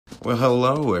Well,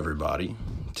 hello, everybody.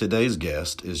 Today's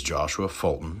guest is Joshua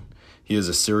Fulton. He is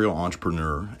a serial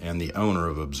entrepreneur and the owner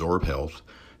of Absorb Health,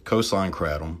 Coastline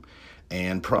Kratom,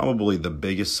 and probably the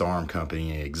biggest SARM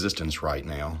company in existence right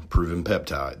now, Proven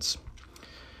Peptides.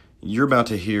 You're about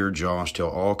to hear Josh tell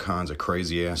all kinds of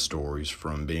crazy-ass stories,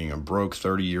 from being a broke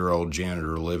 30-year-old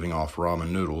janitor living off ramen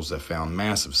noodles that found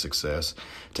massive success,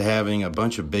 to having a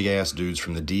bunch of big-ass dudes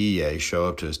from the DEA show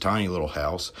up to his tiny little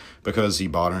house because he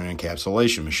bought an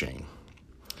encapsulation machine.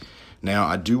 Now,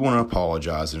 I do want to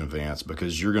apologize in advance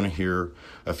because you're going to hear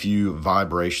a few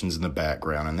vibrations in the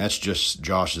background, and that's just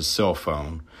Josh's cell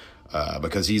phone.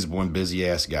 Because he's one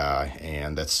busy-ass guy,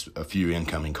 and that's a few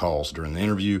incoming calls during the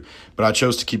interview. But I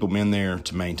chose to keep them in there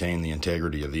to maintain the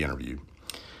integrity of the interview.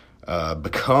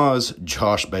 Because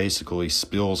Josh basically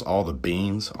spills all the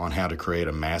beans on how to create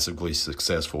a massively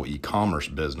successful e-commerce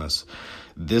business,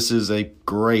 this is a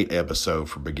great episode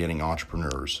for beginning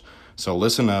entrepreneurs. So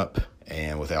listen up,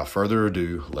 and without further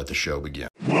ado, let the show begin.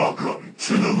 Welcome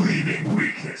to the Leaving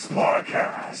Weakness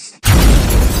Podcast.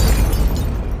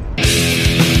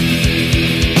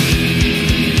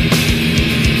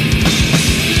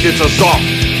 Kids are soft.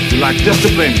 You lack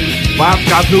discipline. But I've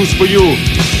got news for you.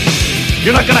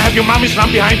 You're not gonna have your mommies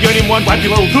run behind you anymore and wipe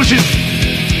your little tushes.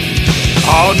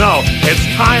 Oh no, it's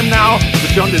time now to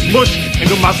turn this mush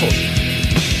into muscles.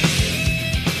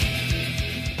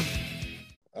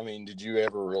 I mean, did you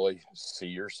ever really see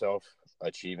yourself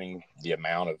achieving the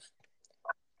amount of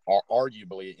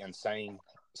arguably insane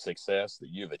success that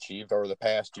you've achieved over the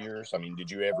past years? I mean, did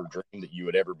you ever dream that you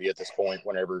would ever be at this point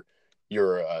whenever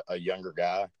you're a younger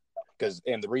guy?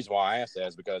 And the reason why I ask that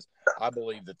is because I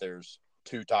believe that there's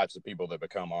two types of people that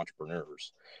become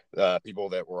entrepreneurs. People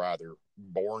that were either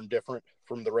born different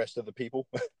from the rest of the people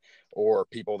or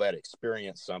people that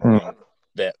experience something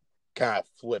that kind of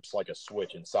flips like a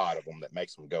switch inside of them that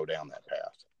makes them go down that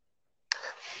path.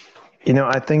 You know,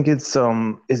 I think it's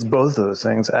both of those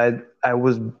things. I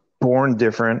was born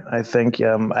different. I think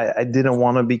I didn't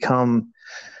want to become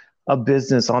a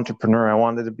business entrepreneur. I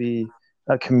wanted to be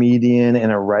a comedian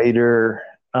and a writer.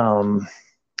 And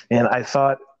I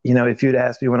thought, you know, if you'd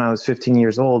asked me when I was 15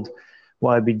 years old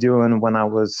what I'd be doing when I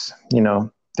was,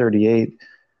 38,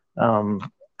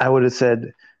 I would have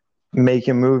said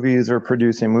making movies or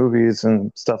producing movies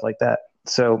and stuff like that.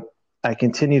 So I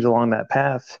continued along that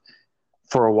path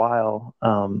for a while.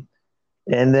 And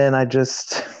then I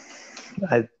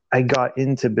got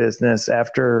into business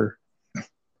after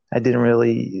I didn't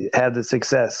really have the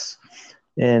success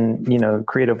in,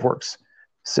 creative works.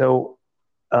 So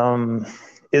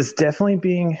it's definitely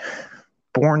being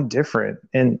born different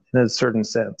in a certain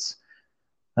sense.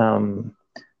 I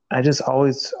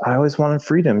always wanted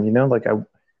freedom, like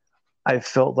I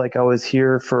felt like I was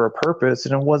here for a purpose,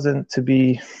 and it wasn't to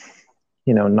be,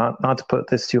 not to put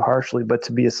this too harshly, but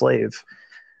to be a slave.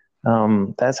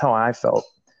 That's how I felt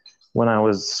when I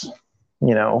was,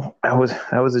 I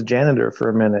was a janitor for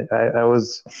a minute. I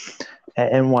was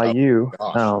at NYU.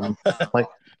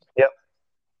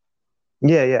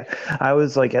 Yeah. I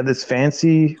was like at this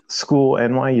fancy school,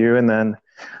 NYU, and then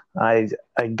I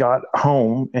got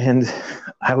home and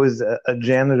I was a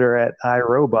janitor at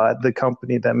iRobot, the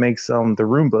company that makes the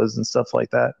Roombas and stuff like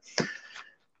that.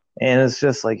 And it's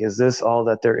just like, is this all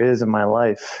that there is in my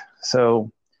life?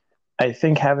 So I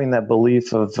think having that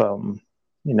belief of,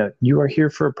 you are here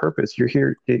for a purpose. You're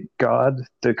here. God,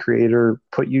 the creator,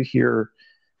 put you here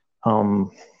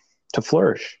to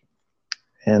flourish.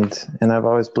 And I've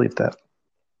always believed that.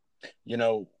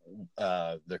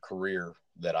 The career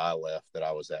that I left, that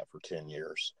I was at for 10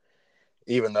 years,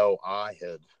 even though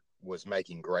was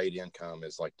making great income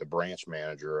as like the branch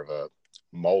manager of a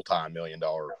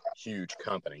multi-million-dollar huge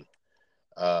company.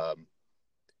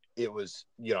 It was,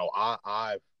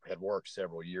 I had worked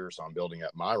several years on building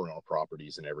up my rental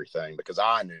properties and everything because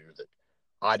I knew that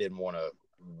I didn't want to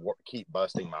keep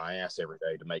busting my ass every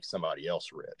day to make somebody else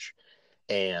rich.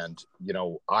 And,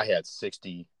 I had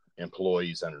 60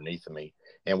 employees underneath of me.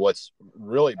 And what's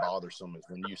really bothersome is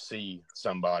when you see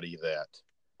somebody that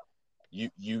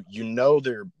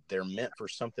they're meant for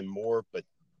something more, but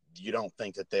you don't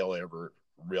think that they'll ever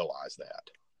realize that.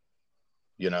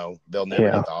 They'll never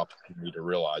get the opportunity to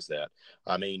realize that.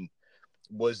 I mean,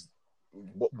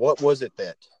 what was it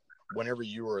that whenever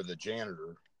you were the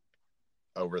janitor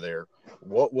over there,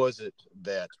 what was it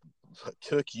that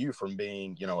took you from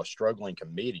being, a struggling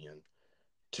comedian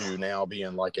to now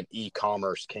being like an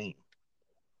e-commerce king?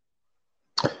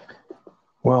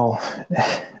 Well,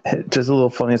 just a little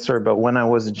funny story, but when I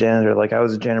was a janitor, I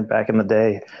was a janitor back in the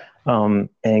day,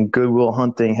 and Good Will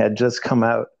Hunting had just come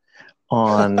out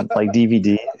on like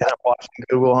DVD, and I'm watching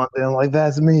Good Will Hunting. I'm like,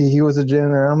 that's me. He was a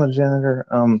janitor. I'm a janitor.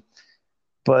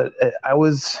 But I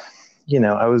was,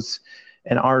 I was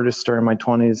an artist during my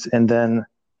 20s, and then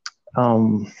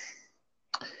um,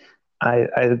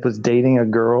 I was dating a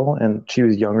girl, and she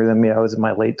was younger than me. I was in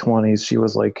my late 20s. She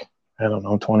was like, I don't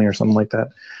know, 20 or something like that.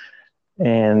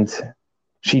 And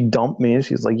she dumped me.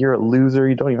 She's like, "You're a loser.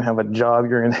 You don't even have a job.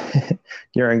 You're in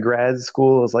you're in grad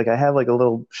school." It's like I have like a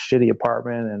little shitty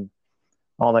apartment and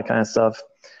all that kind of stuff.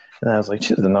 And I was like,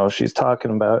 she doesn't know what she's talking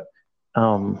about.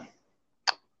 Um,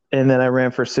 and then I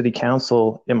ran for city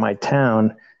council in my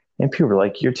town, and people were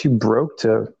like, "You're too broke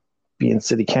to be in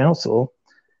city council."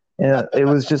 And it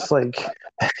was just like,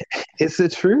 it's the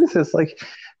truth. It's like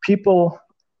people,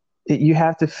 you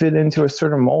have to fit into a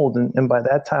certain mold. And by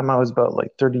that time, I was about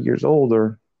like 30 years old,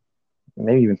 or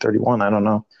maybe even 31. I don't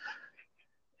know.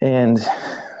 And,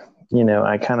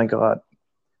 I kind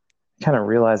of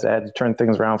realized I had to turn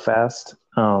things around fast.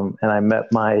 And I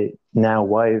met my now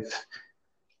wife,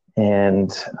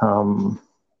 and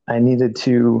I needed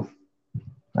to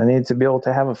be able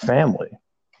to have a family,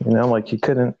 like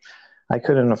I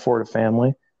couldn't afford a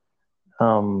family.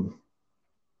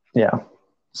 Yeah.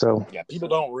 So Yeah, people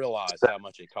don't realize how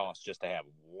much it costs just to have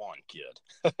one kid.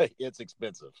 It's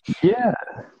expensive. yeah,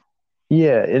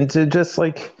 yeah. And to just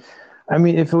like, I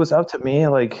mean, if it was up to me,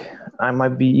 like I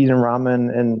might be eating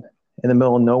ramen and in the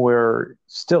middle of nowhere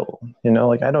still,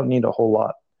 like I don't need a whole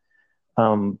lot.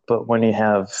 But when you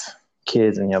have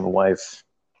kids and you have a wife,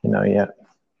 yeah,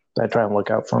 I try and look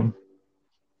out for them.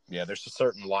 Yeah, there's a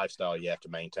certain lifestyle you have to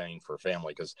maintain for a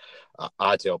family, because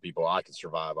I tell people I could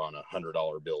survive on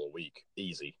 $100 bill a week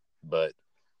easy, but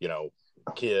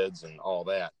kids and all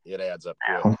that, it adds up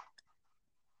quick.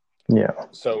 Yeah.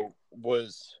 So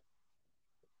was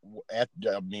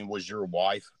your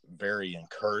wife very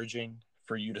encouraging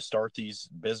for you to start these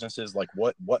businesses? Like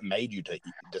what made you to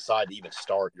decide to even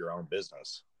start your own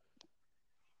business?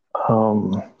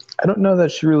 I don't know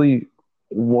that she really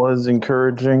was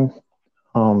encouraging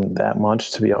that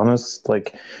much, to be honest.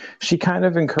 Like she kind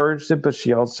of encouraged it, but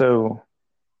she also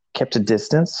kept a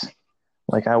distance.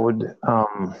 Like I would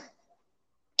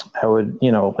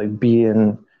like be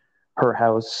in her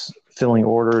house filling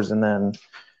orders, and then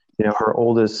her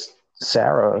oldest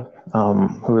Sarah,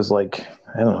 who was like,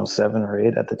 I don't know, 7 or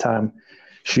 8 at the time,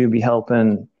 she would be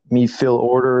helping me fill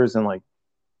orders and like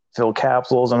fill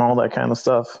capsules and all that kind of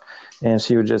stuff, and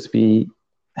she would just be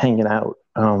hanging out,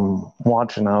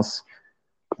 watching us.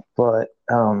 But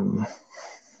now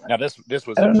this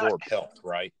was Absorb Health,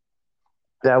 right?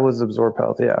 That was Absorb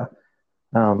Health, yeah.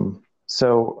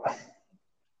 So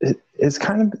it's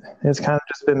kind of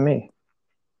just been me,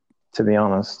 to be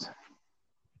honest.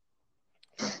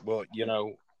 Well,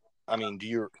 do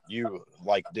you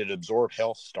like, did Absorb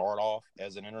Health start off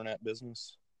as an internet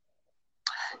business?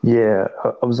 Yeah,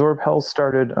 Absorb Health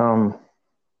started.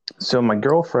 So my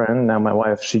girlfriend, now my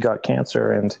wife, she got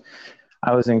cancer, and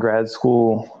I was in grad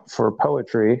school for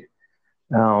poetry.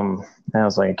 And I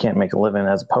was like, I can't make a living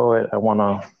as a poet. I want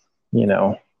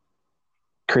to,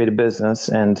 create a business.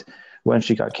 And when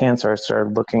she got cancer, I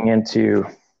started looking into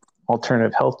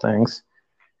alternative health things.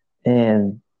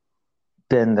 And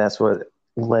then that's what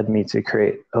led me to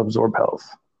create Absorb Health.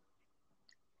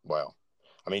 Wow.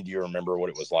 I mean, do you remember what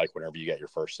it was like whenever you got your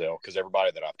first sale? Because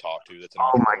everybody that I've talked to that's an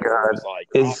entrepreneur was like,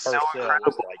 it's my so first sale was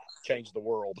incredible. like changed the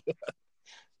world.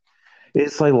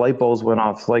 It's like light bulbs went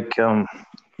off. Like, I'm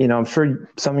sure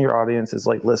some of your audience is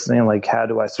like listening, like, how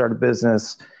do I start a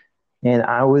business? And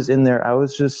I was in there, I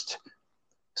was just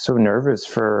so nervous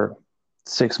for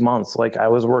 6 months. Like I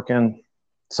was working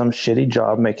some shitty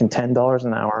job, making $10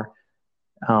 an hour,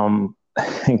 and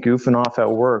goofing off at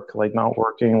work, like not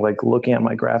working, like looking at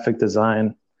my graphic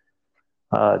design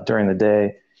during the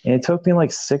day. And it took me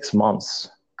like 6 months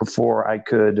before I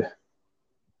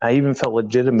even felt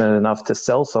legitimate enough to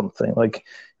sell something. Like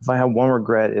if I have one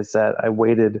regret, it's that I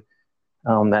waited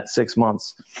that 6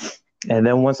 months. And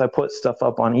then once I put stuff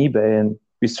up on eBay and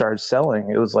we started selling,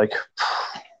 it was like,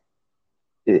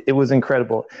 it was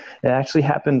incredible. It actually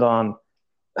happened on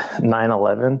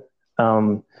 9/11.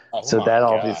 So that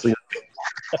obviously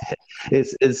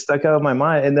it stuck out of my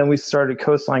mind. And then we started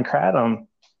Coastline Kratom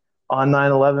on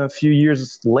 9/11 a few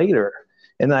years later.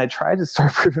 And then I tried to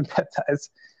start Proven Peptides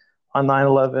on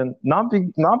 9/11, not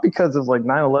because of like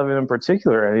 9/11 in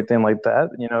particular or anything like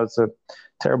that. It's a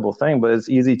terrible thing, but it's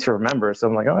easy to remember. So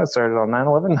I'm like, I started on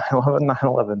 9/11, 9/11,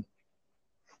 9/11.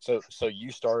 So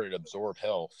you started Absorb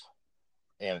Health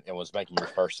and was making your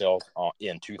first sale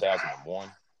in 2001?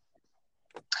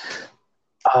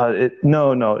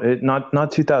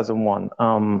 Not 2001.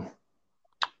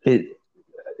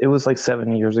 it was like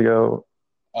 7 years ago,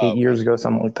 8 years ago,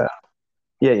 something like that.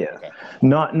 Yeah. Okay.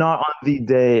 Not on the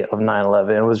day of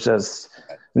 9/11. It was just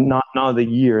not the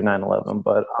year 9/11,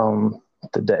 but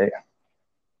the day.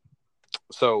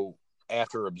 So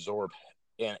after Absorb,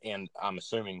 and I'm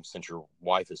assuming since your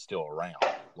wife is still around,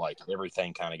 like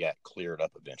everything kind of got cleared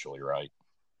up eventually, right?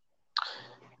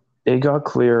 It got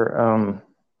clear.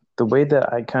 The way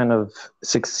that I kind of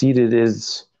succeeded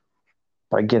is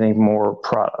by getting more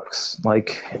products.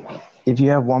 Like if you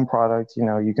have one product,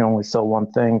 you can only sell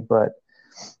one thing, but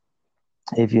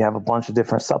if you have a bunch of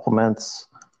different supplements,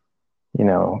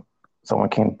 someone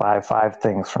can buy 5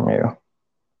 things from you.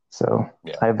 So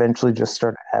Yeah. I eventually just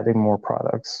started adding more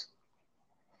products.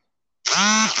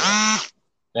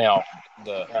 Now,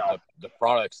 the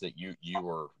products that you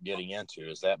were getting into,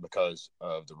 is that because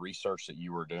of the research that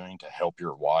you were doing to help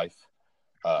your wife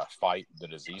fight the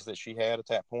disease that she had at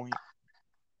that point?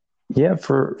 Yeah,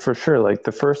 for sure. Like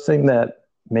the first thing that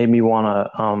made me want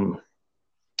to,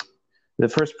 the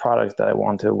first product that I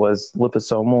wanted was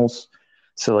liposomals.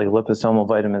 So like liposomal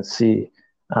vitamin C,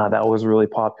 that was really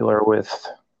popular with,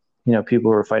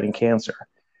 people who are fighting cancer.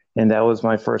 And that was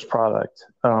my first product.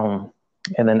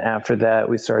 And then after that,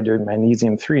 we started doing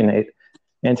magnesium threonate.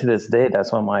 And to this day,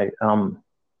 that's one of my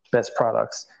best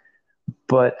products.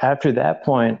 But after that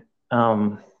point,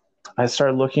 I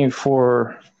started looking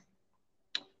for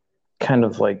kind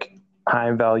of like high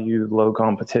value, low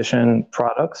competition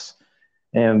products.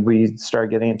 And we started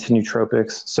getting into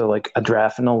nootropics. So like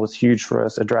Adrafinol was huge for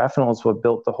us. Adrafinol is what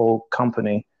built the whole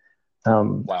company.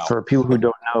 Wow. For people who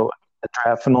don't know,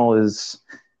 Adrafinol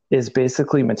is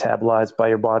basically metabolized by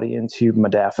your body into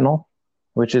modafinil,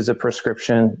 which is a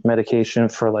prescription medication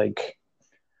for like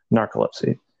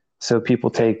narcolepsy. So people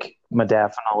take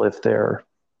modafinil if they're,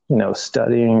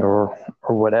 studying or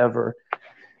whatever.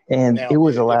 And Now, it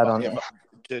was allowed on.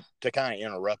 To kind of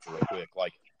interrupt real quick,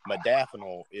 like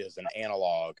modafinil is an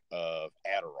analog of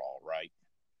Adderall, right?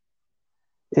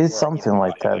 It's something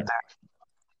like that.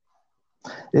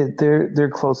 They're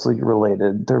closely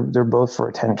related. They're both for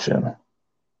attention.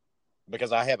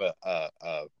 Because I have a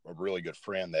really good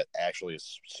friend that actually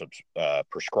is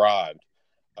prescribed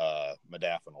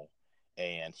modafinil,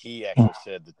 and he actually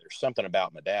said that there's something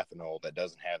about modafinil that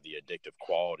doesn't have the addictive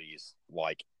qualities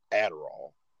like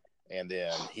Adderall. And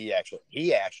then he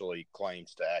actually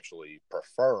claims to actually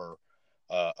prefer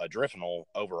Adrafinol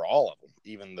over all of them,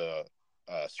 even the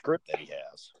script that he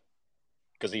has,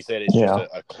 because he said it's just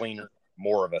a cleaner,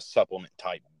 more of a supplement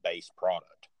type base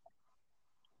product.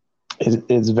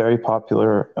 It's very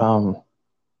popular.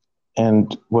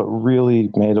 And what really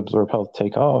made Absorb Health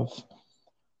take off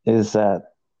is that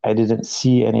I didn't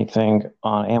see anything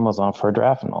on Amazon for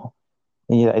Adrafinol.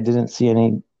 And yet I didn't see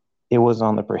it was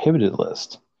on the prohibited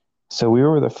list. So we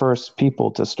were the first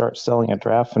people to start selling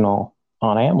Adrafinol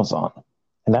on Amazon.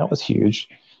 And that was huge.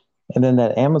 And then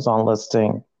that Amazon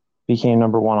listing became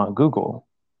number 1 on Google.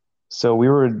 So we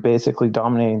were basically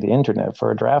dominating the internet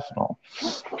for Adrafinol.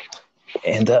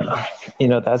 And,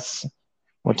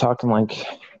 we're talking like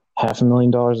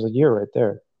 $500,000 a year right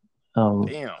there.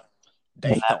 Damn.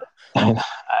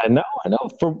 I know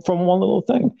from one little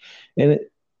thing. And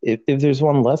if there's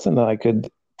one lesson that I could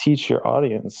teach your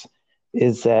audience,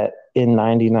 is that in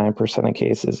 99% of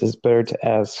cases, it's better to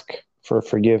ask for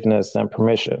forgiveness than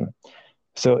permission.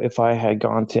 So if I had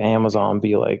gone to Amazon and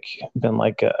been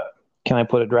like, can I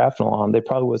put Adrafinol on? They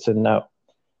probably would have said no.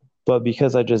 But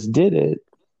because I just did it,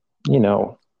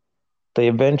 they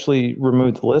eventually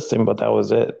removed the listing, but that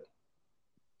was it.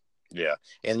 Yeah.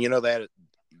 And that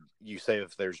you say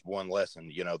if there's one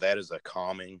lesson, that is a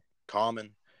common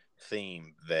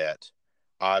theme that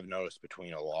I've noticed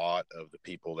between a lot of the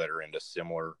people that are into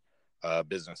similar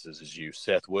businesses as you.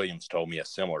 Seth Williams told me a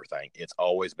similar thing. It's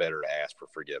always better to ask for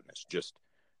forgiveness. Just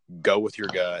go with your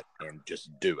gut and just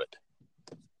do it.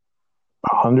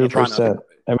 100%.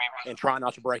 And try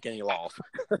not to break any laws.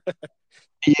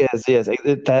 Yes.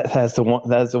 That's the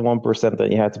 1%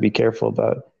 that you have to be careful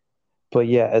about. But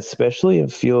yeah, especially in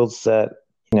fields that,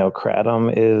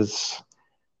 kratom is,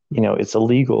 it's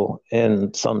illegal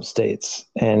in some states,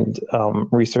 and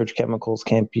research chemicals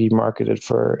can't be marketed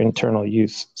for internal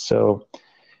use. So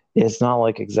it's not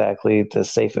like exactly the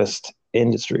safest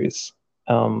industries.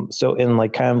 So in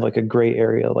like kind of like a gray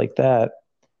area like that,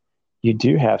 you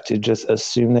do have to just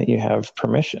assume that you have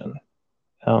permission.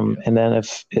 And then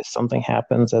if something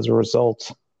happens as a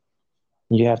result,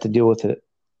 you have to deal with it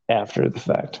after the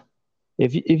fact.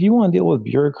 If you want to deal with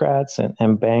bureaucrats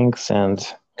and banks and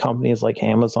companies like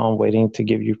Amazon waiting to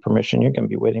give you permission, you're going to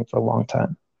be waiting for a long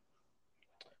time.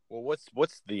 Well,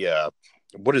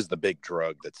 what is the big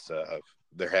drug that's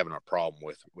they're having a problem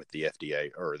with the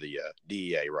FDA or the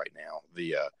DEA right now.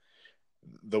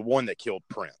 The one that killed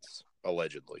Prince,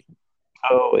 allegedly.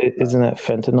 Oh, isn't that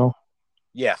fentanyl?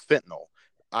 Yeah, fentanyl.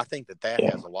 I think that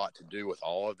Yeah. has a lot to do with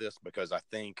all of this, because I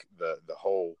think the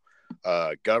whole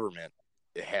government,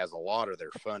 it has a lot of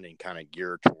their funding kind of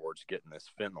geared towards getting this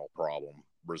fentanyl problem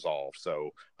resolved.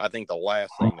 So I think the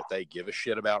last thing that they give a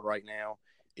shit about right now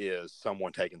is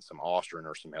someone taking some Ostrin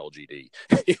or some LGD.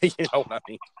 You know what I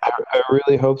mean? I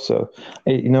really hope so.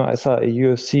 I saw a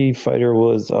UFC fighter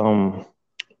was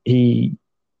he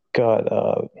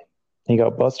got he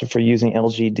got busted for using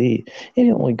LGD.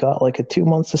 He only got like a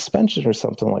 2-month suspension or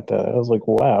something like that. I was like,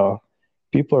 wow,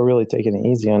 people are really taking it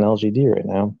easy on LGD right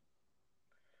now.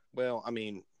 Well, I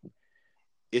mean,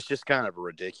 it's just kind of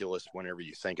ridiculous whenever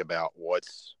you think about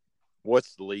what's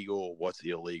legal, what's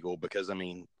illegal, because I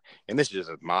mean, and this is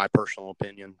just my personal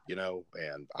opinion,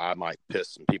 and I might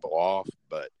piss some people off,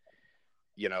 but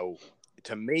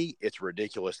to me, it's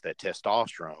ridiculous that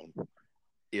testosterone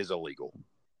is illegal,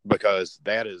 because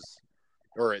it's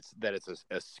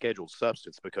a scheduled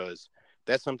substance, because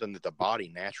that's something that the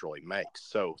body naturally makes.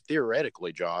 So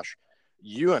theoretically, Josh,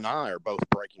 you and I are both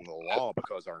breaking the law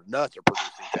because our nuts are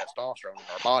producing testosterone in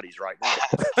our bodies right now.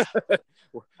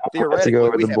 Theoretically,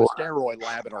 we have a steroid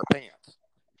lab in our pants.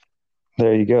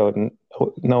 There you go.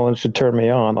 No one should turn me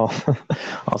on.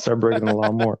 I'll start breaking the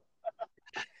law more.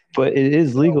 But it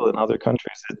is legal in other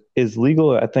countries. It is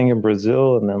legal, I think, in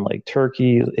Brazil and then like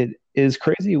Turkey. It is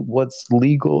crazy what's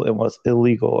legal and what's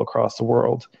illegal across the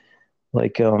world.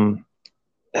 Like,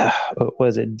 what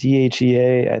was it?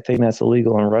 DHEA, I think that's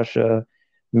illegal in Russia.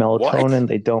 Melatonin, What?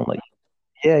 they don't let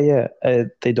you. Yeah.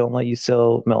 They don't let you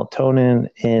sell melatonin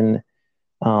in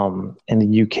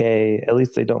the UK. At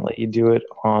least they don't let you do it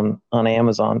on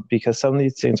Amazon, because some of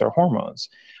these things are hormones.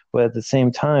 But at the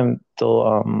same time,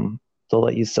 they'll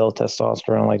let you sell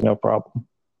testosterone like no problem.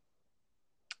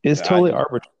 It's totally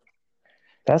arbitrary.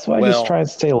 That's why I just try and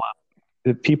stay alive.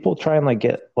 If people try and like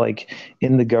get like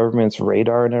in the government's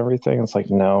radar and everything, it's like,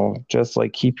 no, just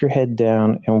like keep your head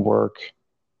down and work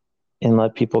and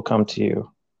let people come to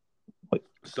you.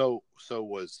 So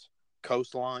was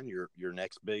Coastline your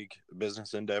next big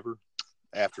business endeavor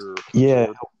after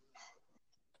Absorb?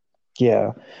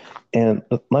 Yeah. And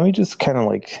let me just kind of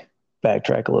like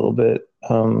backtrack a little bit.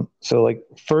 So like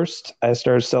first I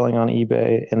started selling on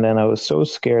eBay, and then I was so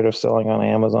scared of selling on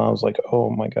Amazon. I was like,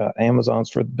 oh my God, Amazon's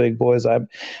for the big boys. I'm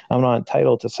not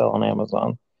entitled to sell on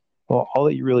Amazon. Well, all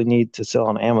that you really need to sell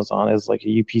on Amazon is like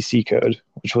a UPC code,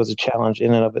 which was a challenge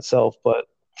in and of itself. But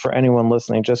for anyone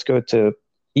listening, just go to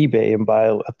eBay and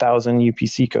buy 1,000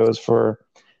 UPC codes for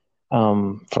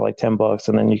like $10,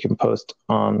 and then you can post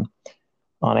on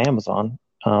Amazon.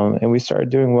 And we started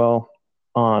doing well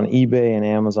on eBay and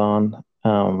Amazon.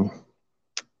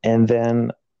 And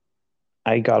then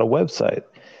I got a website,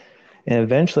 and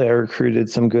eventually I recruited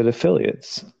some good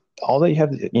affiliates. All that you have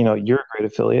to, you're a great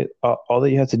affiliate. All that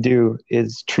you have to do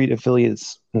is treat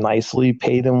affiliates nicely,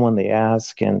 pay them when they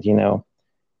ask, and,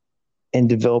 and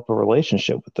develop a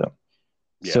relationship with them.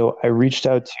 Yeah. So I reached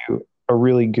out to a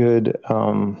really good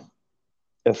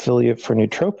affiliate for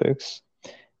nootropics,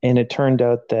 and it turned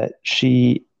out that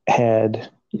she's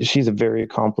a very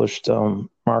accomplished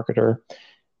marketer.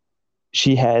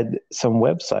 She had some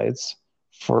websites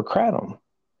for Kratom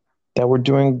that were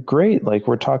doing great. Like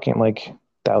we're talking like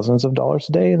thousands of dollars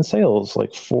a day in sales,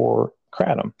 like for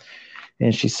Kratom.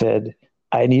 And she said,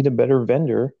 I need a better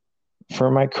vendor for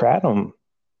my Kratom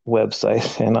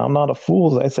website. And I'm not a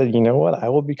fool. I said, you know what? I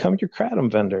will become your Kratom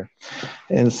vendor.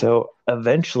 And so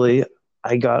eventually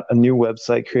I got a new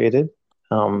website created.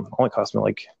 Only cost me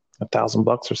like $1,000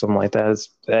 or something like that.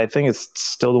 I think it's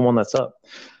still the one that's up.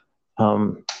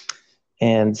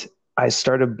 And I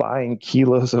started buying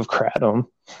kilos of Kratom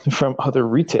from other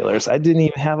retailers. I didn't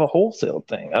even have a wholesale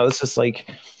thing. I was just like,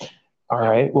 all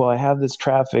right, well, I have this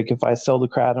traffic. If I sell the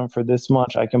Kratom for this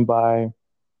much, I can buy,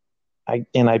 I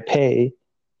pay,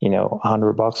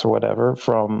 $100 or whatever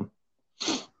from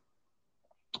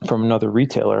another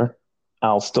retailer.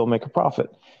 I'll still make a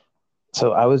profit.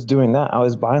 So I was doing that. I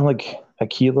was buying like a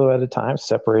kilo at a time,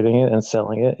 separating it and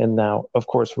selling it. And now, of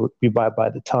course, we buy by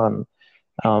the ton.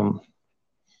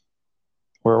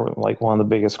 We're like one of the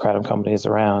biggest Kratom companies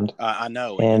around. I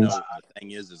know. And the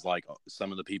thing is like some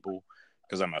of the people,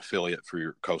 because I'm an affiliate for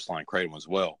your Coastline Kratom as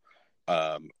well.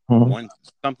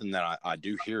 Something that I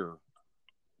do hear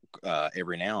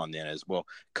every now and then is, well,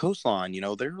 Coastline,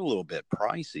 they're a little bit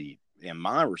pricey. And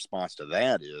my response to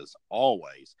that is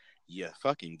always, you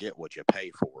fucking get what you pay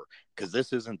for, because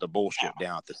this isn't the bullshit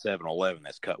down at the 7-Eleven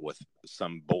that's cut with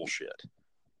some bullshit.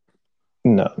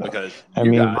 No. Because I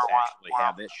you mean, guys actually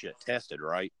have that shit tested,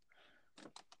 right?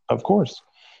 of course.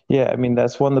 Yeah, I mean,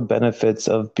 that's one of the benefits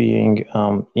of being,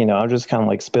 I'm just kind of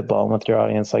like spitballing with your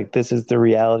audience. Like, this is the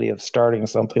reality of starting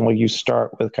something. Like, you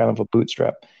start with kind of a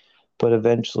bootstrap, but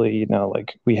eventually,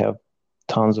 like we have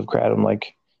tons of kratom.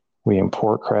 Like, we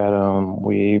import kratom,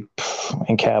 we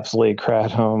encapsulate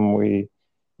kratom.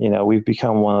 We've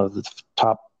become one of the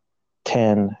top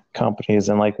 10 companies.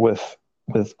 And like with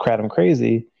Kratom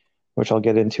Crazy, which I'll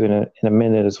get into in a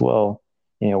minute as well,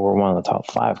 we're one of the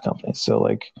top 5 companies. So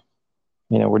like,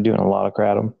 we're doing a lot of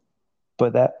kratom,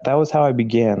 but that was how I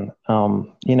began.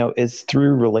 It's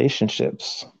through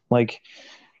relationships. Like,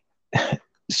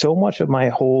 so much of my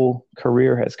whole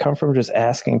career has come from just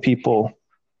asking people,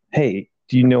 hey,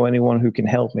 do you know anyone who can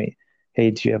help me?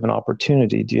 Hey, do you have an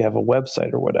opportunity? Do you have a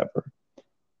website or whatever?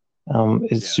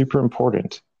 It's super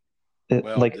important.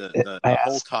 Well, the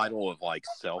whole title of like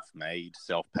self-made,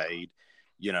 self-paid,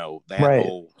 that right.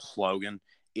 whole slogan,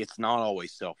 it's not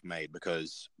always self-made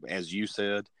because, as you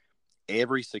said,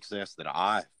 every success that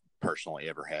I personally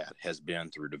ever had has been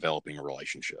through developing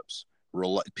relationships.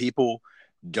 People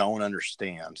don't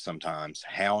understand sometimes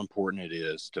how important it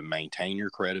is to maintain your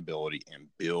credibility and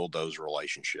build those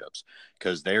relationships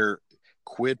because their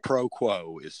quid pro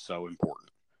quo is so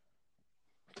important.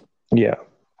 Yeah.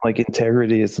 Like,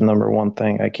 integrity is the number one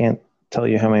thing. I can't tell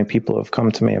you how many people have come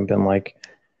to me and been like,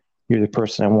 you're the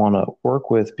person I want to work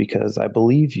with because I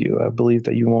believe you. I believe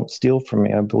that you won't steal from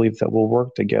me. I believe that we'll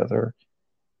work together.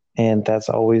 And that's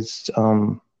always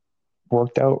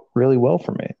worked out really well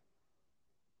for me.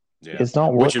 Yeah. It's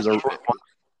not Which is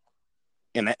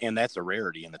and that's a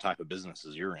rarity in the type of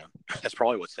businesses you're in. That's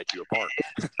probably what set you apart.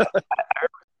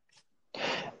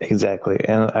 Exactly.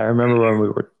 And I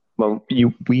remember when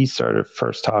we started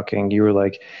first talking, you were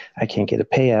like, I can't get a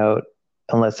payout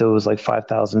unless it was like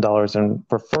 $5,000 in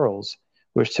referrals,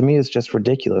 which to me is just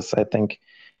ridiculous. I think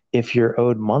if you're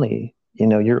owed money,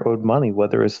 you're owed money,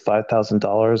 whether it's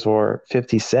 $5,000 or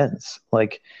 50 cents.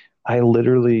 Like, I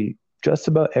literally just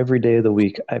about every day of the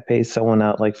week, I pay someone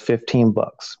out like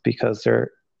 $15 because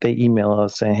they email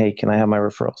us saying, hey, can I have my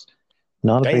referrals?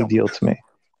 Not a big deal to me.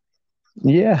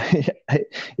 Yeah,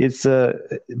 it's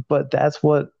but that's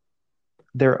what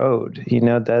they're owed.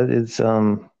 That is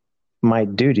my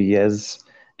duty as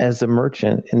a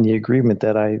merchant in the agreement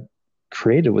that I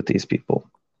created with these people.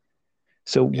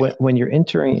 So when you're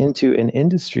entering into an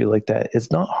industry like that, it's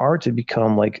not hard to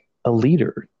become like a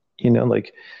leader.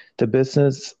 Like the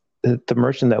business, the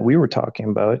merchant that we were talking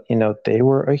about, they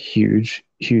were a huge,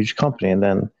 huge company, and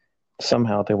then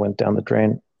somehow they went down the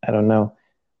drain. I don't know,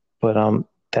 but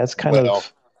that's kind of a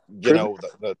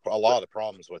lot of the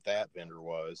problems with that vendor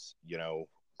was,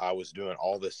 I was doing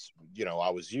all this, I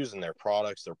was using their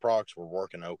products. Their products were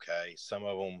working okay. Some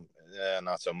of them,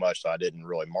 not so much. So I didn't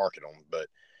really market them, but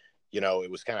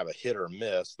it was kind of a hit or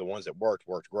miss. The ones that worked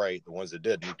great. The ones that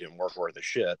didn't work worth a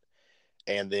shit.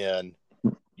 And then,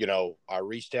 I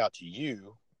reached out to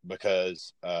you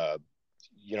because, I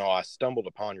stumbled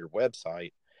upon your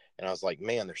website and I was like,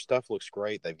 man, their stuff looks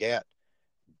great. They've got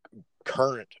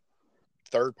current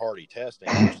third-party testing,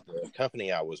 which the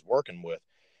company I was working with,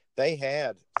 they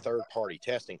had third-party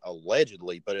testing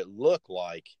allegedly, but it looked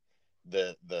like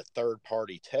the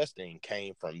third-party testing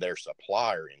came from their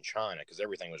supplier in China because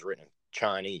everything was written in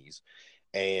Chinese.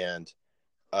 And,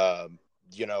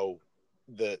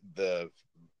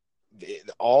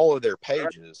 all of their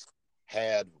pages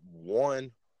had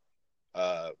one,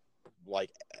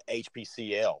 like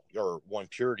HPCL or one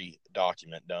purity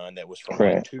document done that was from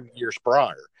like 2 years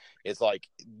prior. It's like,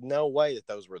 no way that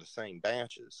those were the same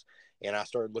batches. And I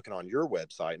started looking on your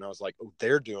website and I was like, oh,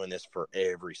 they're doing this for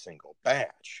every single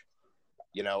batch,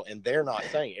 and they're not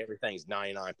saying everything's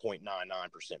 99.99%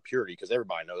 purity because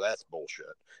everybody knows that's bullshit.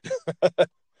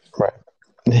 Right.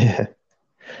 Yeah.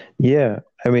 Yeah.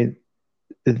 I mean,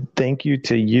 thank you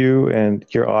to you and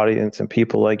your audience and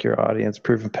people like your audience.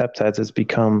 Proven Peptides has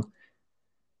become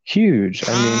huge.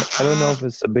 I mean, I don't know if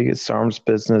it's the biggest SARMs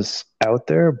business out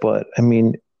there, but I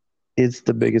mean, it's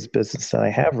the biggest business that I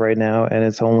have right now, and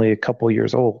it's only a couple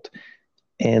years old.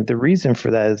 And the reason for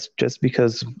that is just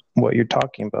because what you're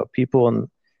talking about. People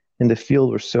in the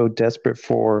field were so desperate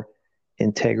for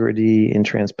integrity and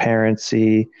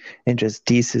transparency and just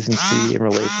decency in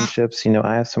relationships.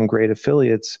 I have some great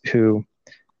affiliates who,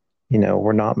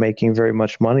 were not making very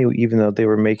much money, even though they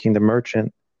were making the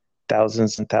merchant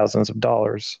thousands and thousands of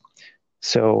dollars.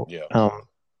 So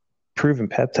Proven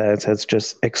Peptides has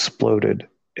just exploded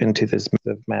into this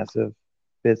massive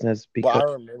business. Because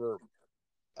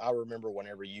I remember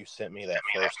whenever you sent me that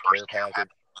first care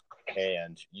package,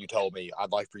 and you told me,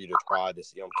 I'd like for you to try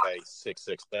this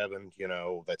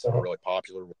MK667, that's a really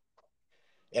popular one.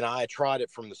 And I had tried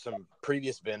it from some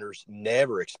previous vendors,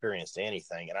 never experienced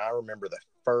anything. And I remember the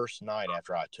first night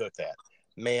after I took that,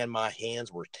 man, my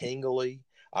hands were tingly.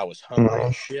 I was hungry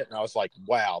as shit. And I was like,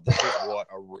 wow, this is what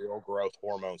a real growth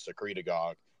hormone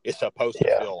secretagogue is supposed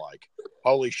to feel like.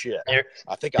 Holy shit.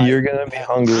 You're going to be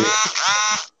hungry.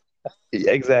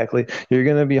 Exactly. You're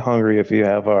going to be hungry if you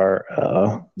have our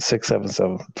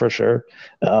 677 for sure.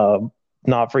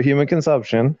 Not for human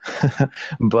consumption,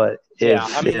 but it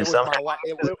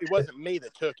wasn't me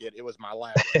that took it. It was my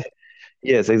lab rat.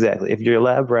 Yes, exactly. If your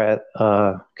lab rat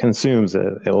consumes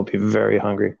it, it will be very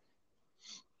hungry.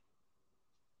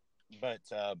 But,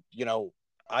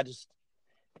 I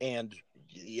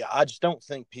just don't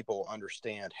think people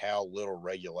understand how little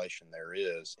regulation there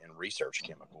is in research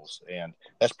chemicals. And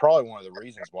that's probably one of the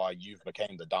reasons why you've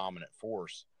became the dominant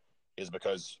force, is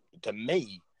because, to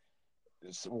me,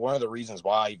 it's one of the reasons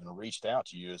why I even reached out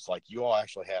to you is like you all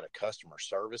actually had a customer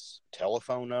service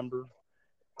telephone number.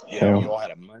 You all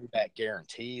had a money back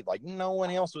guarantee. Like no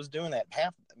one else was doing that.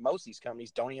 Most of these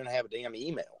companies don't even have a damn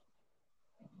email.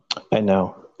 I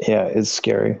know. Yeah, it's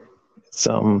scary.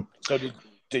 So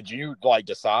did you like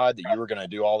decide that you were going to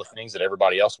do all the things that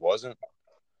everybody else wasn't?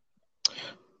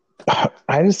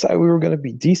 I decided we were going to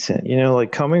be decent.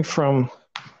 Like coming from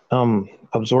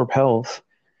Absorb Health,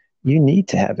 you need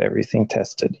to have everything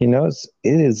tested. It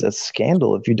is a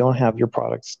scandal if you don't have your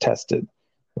products tested.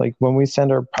 Like when we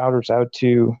send our powders out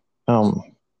to,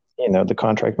 the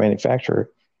contract manufacturer,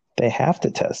 they have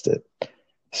to test it.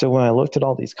 So when I looked at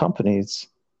all these companies,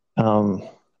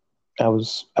 I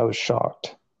was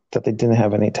shocked that they didn't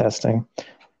have any testing.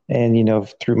 And,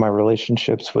 through my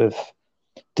relationships with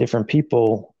different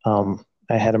people,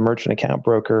 I had a merchant account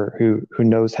broker who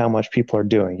knows how much people are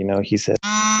doing. He said,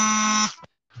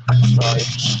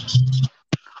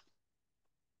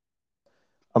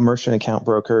 a merchant account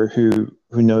broker who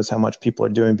knows how much people are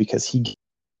doing because he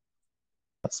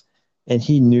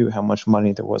knew how much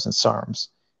money there was in SARMs,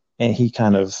 and he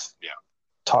kind of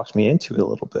talked me into it a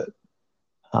little bit.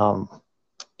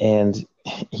 And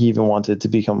he even wanted to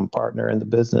become a partner in the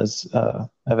business.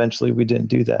 Eventually we didn't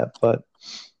do that, but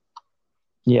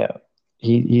yeah,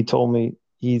 he told me,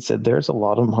 he said, there's a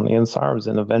lot of money in SARMs.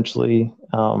 And eventually,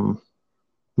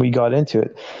 we got into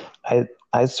it.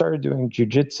 I started doing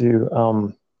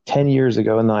jujitsu 10 years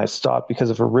ago, and then I stopped because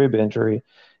of a rib injury.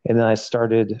 And then I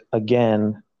started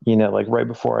again, like right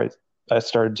before I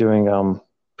started doing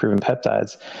proven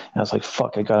peptides. And I was like,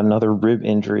 fuck, I got another rib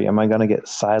injury. Am I going to get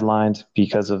sidelined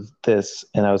because of this?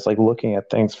 And I was like looking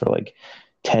at things for like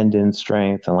tendon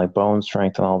strength and like bone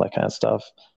strength and all that kind of stuff.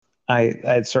 I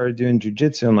had started doing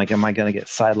jujitsu. I'm like, am I going to get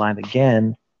sidelined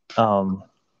again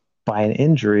by an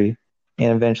injury?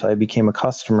 And eventually I became a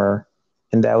customer,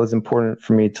 and that was important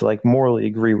for me to like morally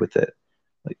agree with it.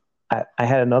 Like I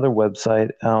had another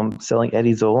website selling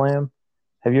Eddie Zolam.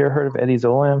 Have you ever heard of Eddie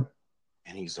Zolam?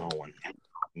 Eddie Zolam.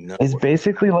 No. It's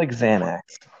basically like Xanax.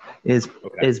 It's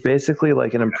basically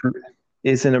like an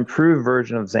improved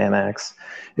version of Xanax.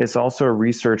 It's also a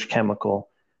research chemical.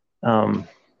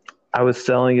 I was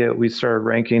selling it. We started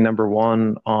ranking number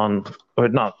one or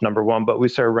not number one, but we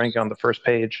started ranking on the first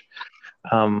page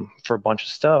for a bunch of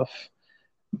stuff.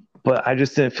 But I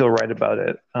just didn't feel right about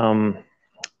it. I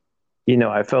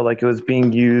felt like it was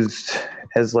being used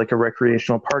as like a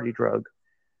recreational party drug.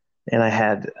 And I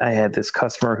had this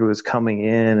customer who was coming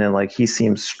in, and like he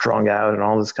seemed strung out and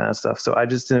all this kind of stuff. So I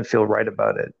just didn't feel right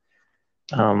about it.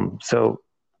 So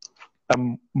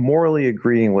morally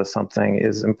agreeing with something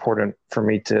is important for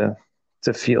me to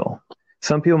feel.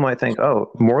 Some people might think,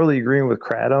 oh, morally agreeing with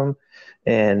Kratom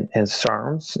and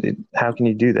SARMs, how can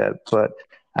you do that? But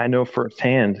I know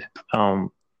firsthand how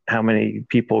many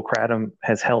people Kratom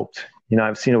has helped.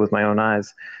 I've seen it with my own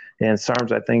eyes. And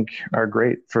SARMs, I think, are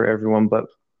great for everyone but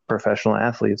professional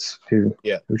athletes who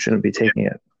shouldn't be taking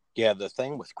it. Yeah, the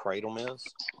thing with Kratom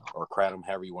or Kratom,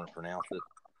 however you want to pronounce it,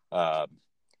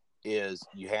 is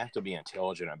you have to be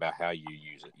intelligent about how you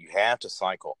use it. You have to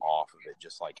cycle off of it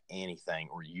just like anything,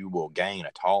 or you will gain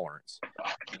a tolerance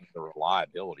and the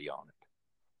reliability on it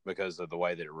because of the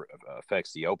way that it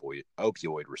affects the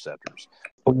opioid receptors.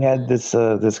 We had this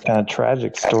kind of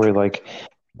tragic story. Like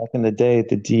back in the day,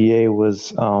 the DEA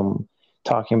was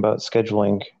talking about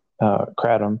scheduling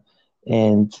Kratom,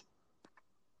 and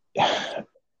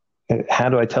how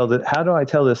do I tell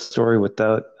this story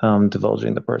without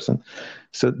divulging the person?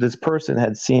 So this person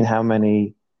had seen how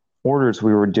many orders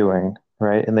we were doing,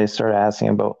 right? And they started asking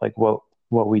about like what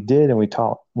we did, and we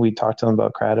talked to them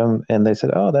about Kratom, and they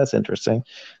said, "Oh, that's interesting."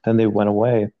 Then they went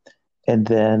away, and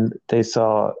then they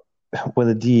saw when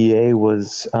the DEA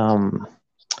was going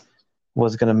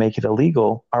to make it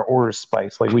illegal, our orders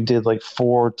spiked. Like we did like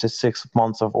 4 to 6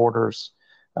 months of orders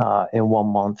in 1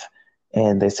 month.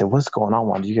 And they said, "What's going on?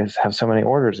 Why do you guys have so many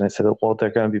orders?" And I said, "Well, they're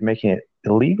going to be making it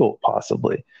illegal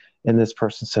possibly." And this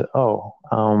person said, "Oh,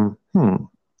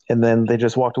 And then they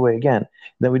just walked away again.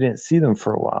 Then we didn't see them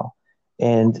for a while.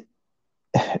 And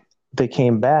they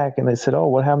came back and they said, "Oh,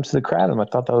 what happened to the kratom? I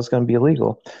thought that was going to be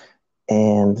illegal."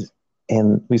 And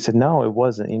we said, "No, it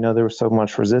wasn't. There was so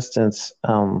much resistance.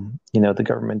 The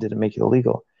government didn't make it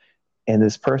illegal." And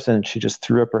this person, she just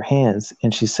threw up her hands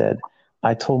and she said,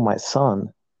 "I told my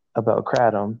son about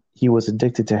kratom. He was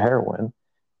addicted to heroin.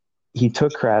 He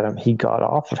took kratom. He got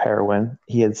off of heroin.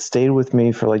 He had stayed with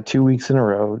me for like 2 weeks in a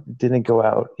row, didn't go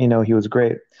out. He was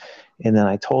great. And then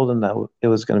I told him that it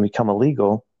was going to become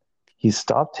illegal. He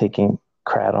stopped taking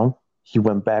kratom. He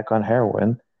went back on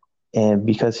heroin. And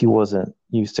because he wasn't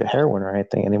used to heroin or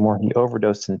anything anymore, he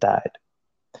overdosed and died."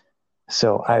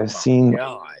 So I've seen,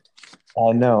 God.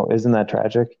 I know, isn't that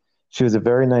tragic? She was a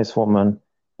very nice woman,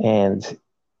 and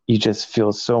you just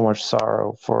feel so much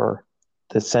sorrow for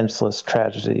the senseless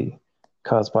tragedy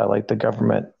caused by like the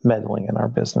government meddling in our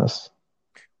business.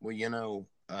 Well,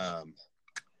 I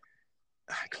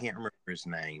can't remember his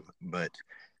name, but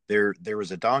there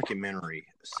was a documentary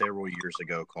several years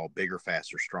ago called Bigger,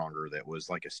 Faster, Stronger that was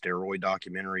like a steroid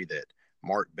documentary that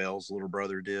Mark Bell's little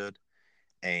brother did.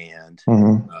 And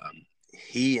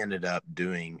he ended up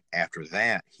doing, after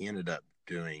that,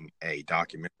 a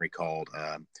documentary called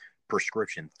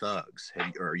Prescription Thugs.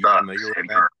 Are you familiar with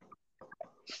that?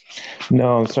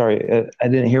 No, I'm sorry. I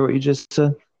didn't hear what you just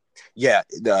said. Yeah.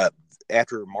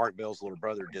 After Mark Bell's little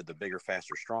brother did the Bigger,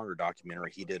 Faster, Stronger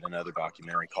documentary, he did another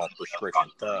documentary called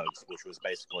Prescription Thugs, which was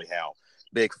basically how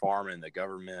Big Pharma and the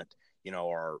government,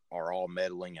 are all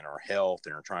meddling in our health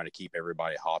and are trying to keep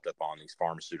everybody hopped up on these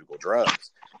pharmaceutical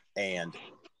drugs. And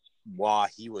while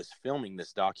he was filming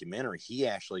this documentary, he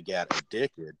actually got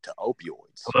addicted to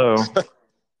opioids. Hello.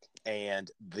 And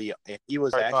he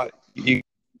was actually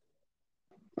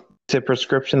to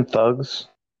Prescription Thugs.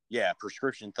 Yeah,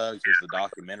 Prescription Thugs was the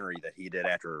documentary that he did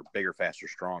after Bigger, Faster,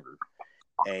 Stronger.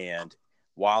 And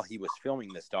while he was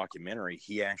filming this documentary,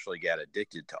 he actually got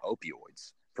addicted to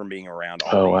opioids from being around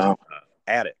all these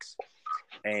addicts.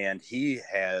 And he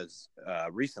has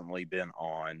recently been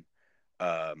on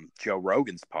Joe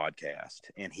Rogan's podcast,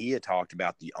 and he had talked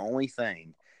about the only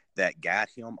thing that got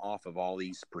him off of all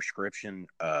these prescription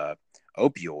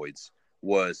opioids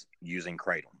was using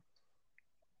kratom.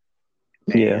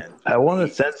 Yeah, I want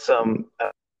to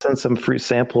send some free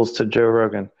samples to Joe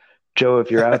Rogan. Joe,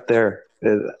 if you're out there,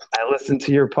 I listen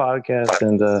to your podcast,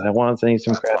 and I want to send you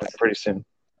some kratom pretty soon.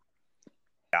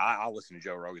 I listen to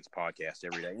Joe Rogan's podcast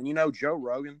every day, and Joe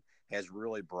Rogan has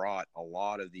really brought a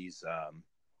lot of these,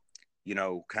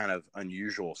 kind of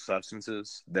unusual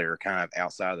substances that are kind of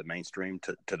outside of the mainstream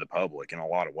to the public in a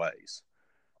lot of ways.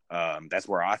 That's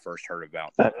where I first heard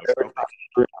about.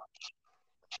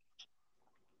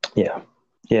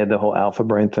 Yeah, the whole alpha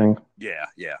brain thing. Yeah.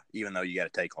 Even though you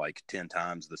got to take like 10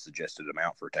 times the suggested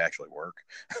amount for it to actually work.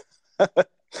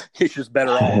 It's just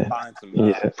better off buying some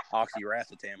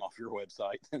oxyracetam off your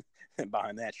website than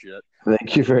buying that shit.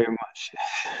 Thank you very much.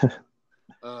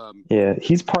 Yeah,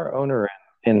 he's part owner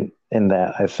in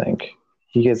that, I think.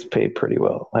 He gets paid pretty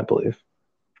well, I believe.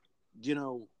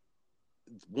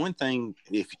 One thing,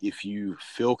 if you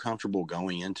feel comfortable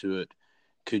going into it,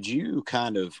 could you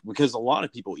kind of, because a lot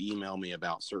of people email me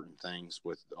about certain things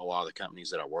with a lot of the companies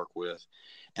that I work with,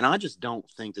 and I just don't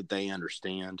think that they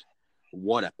understand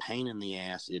what a pain in the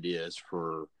ass it is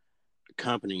for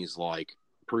companies like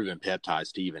Proven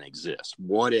Peptides to even exist,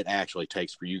 what it actually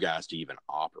takes for you guys to even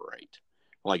operate.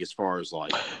 Like as far as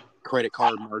like credit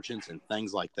card merchants and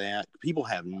things like that, people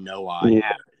have no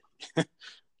idea.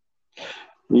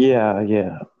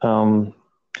 Yeah.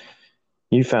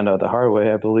 You found out the hard way,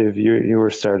 I believe. You were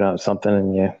starting out something,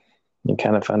 and you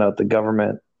kind of found out the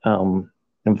government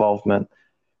involvement.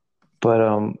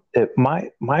 But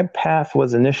my path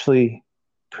was initially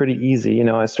pretty easy.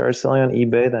 I started selling on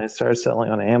eBay, then I started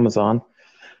selling on Amazon,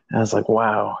 and I was like,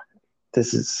 wow,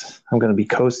 I'm going to be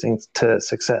coasting to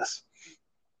success.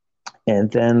 And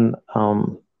then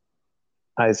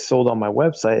I sold on my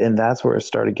website, and that's where it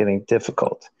started getting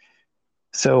difficult.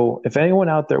 So if anyone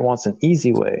out there wants an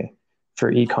easy way for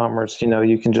e-commerce,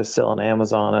 you can just sell on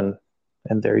Amazon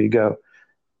and there you go.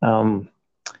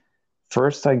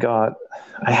 First I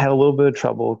had a little bit of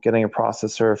trouble getting a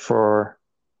processor for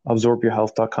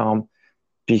absorbyourhealth.com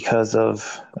because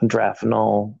of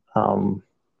Drafenol,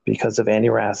 because of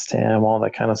aniracetam, all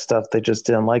that kind of stuff. They just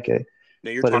didn't like it.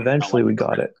 Now you're But talking about eventually like we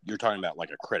got it. you're talking about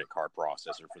like a credit card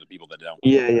processor for the people that don't.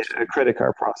 Yeah, a credit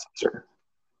card processor.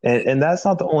 And that's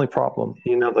not the only problem.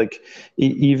 Like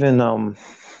even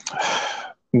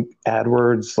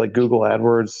AdWords, like Google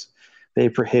AdWords, they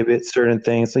prohibit certain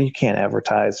things. So you can't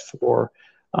advertise for,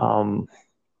 Kratom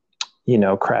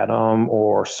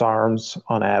or SARMs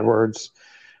on AdWords.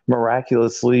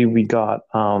 Miraculously, we got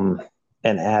an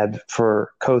ad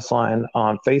for Coastline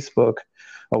on Facebook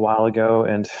a while ago,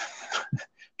 and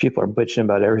people are bitching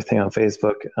about everything on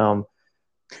Facebook.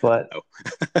 But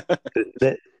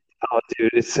that, oh,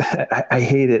 dude, I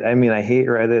hate it. I mean, I hate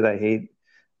Reddit. I hate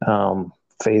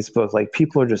Facebook. Like,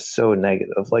 people are just so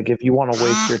negative. Like, if you want to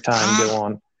waste your time,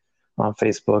 go on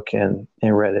Facebook and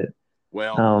Reddit.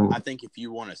 Well, I think if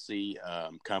you want to see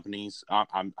companies,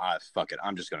 fuck it.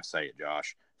 I'm just going to say it,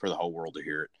 Josh, for the whole world to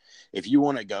hear it. If you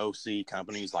want to go see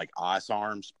companies like Ice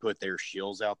Arms put their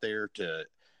shills out there to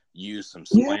use some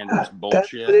slanderous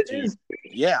bullshit. That's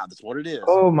what it is.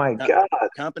 Oh my God.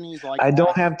 Companies like I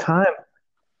don't have time.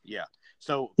 Yeah.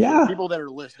 So yeah. For people that are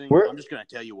listening, I'm just going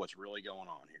to tell you what's really going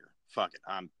on here. Fuck it.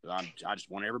 I just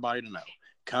want everybody to know.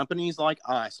 Companies like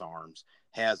Ice Arms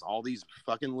has all these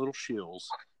fucking little shills,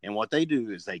 and what they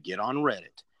do is they get on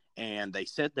Reddit and they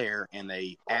sit there and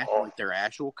they act like they're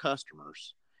actual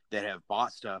customers that have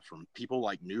bought stuff from people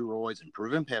like Neuroids and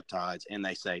Proven Peptides, and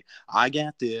they say, I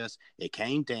got this, it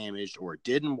came damaged, or it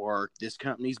didn't work, this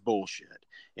company's bullshit.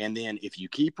 And then if you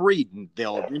keep reading,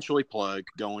 they'll eventually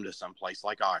go into some place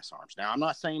like Ice Arms. Now, I'm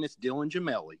not saying it's Dylan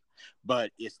Gemelli,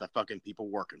 but it's the fucking people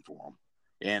working for them.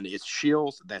 And it's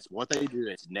shills. That's what they do.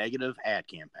 It's negative ad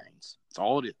campaigns. That's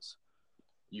all it is.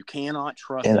 You cannot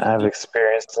trust And I've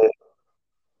experienced it.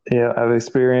 Yeah, I've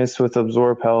experienced with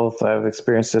Absorb Health. I've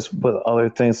experienced this with other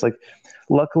things. Like,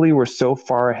 luckily, we're so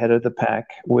far ahead of the pack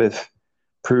with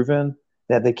Proven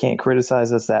that they can't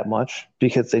criticize us that much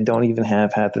because they don't even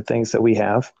have the things that we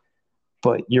have.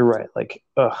 But you're right. Like,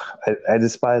 I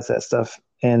despise that stuff.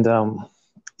 And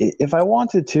if I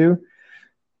wanted to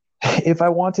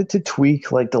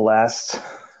tweak like the last,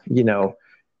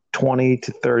 20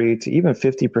 to 30 to even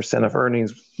 50% of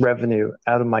earnings revenue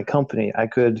out of my company, I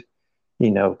could,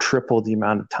 triple the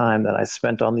amount of time that I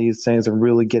spent on these things and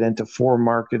really get into form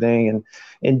marketing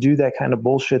and do that kind of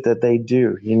bullshit that they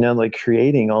do, like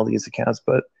creating all these accounts.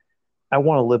 But I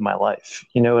want to live my life.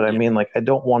 You know what I mean? Like, I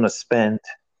don't want to spend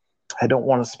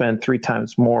 3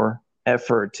 times more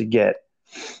effort to get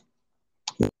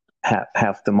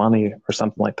half the money or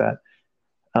something like that.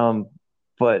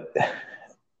 But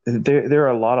there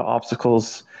are a lot of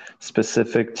obstacles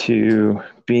specific to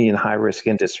being in high risk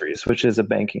industries, which is a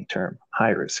banking term. High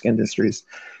risk industries,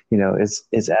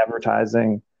 is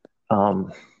advertising,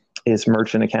 is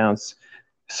merchant accounts.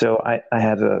 So I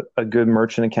had a good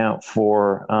merchant account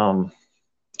for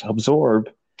Absorb,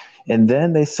 and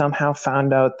then they somehow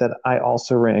found out that I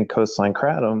also ran Coastline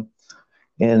Kratom,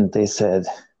 and they said,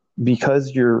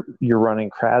 because you're running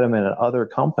Kratom in another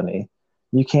company,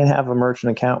 you can't have a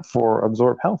merchant account for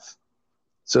Absorb Health.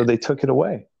 So they took it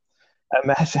away.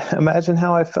 Imagine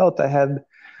how I felt. I had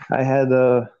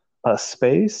a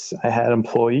space, I had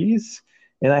employees,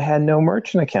 and I had no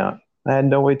merchant account. I had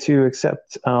no way to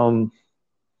accept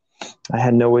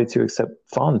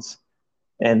funds.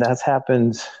 And that's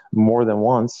happened more than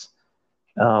once.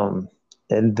 And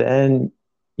then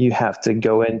you have to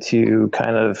go into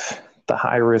kind of the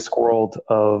high risk world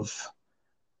of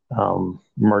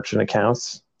merchant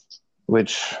accounts,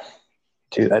 which,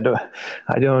 dude, I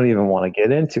don't even want to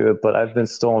get into it, but I've been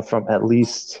stolen from at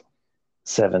least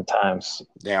 7 times.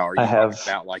 Now, are you talking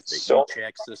about like the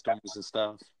e-check systems and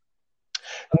stuff?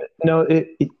 No,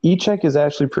 e-check is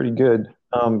actually pretty good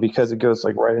because it goes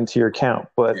like right into your account.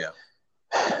 But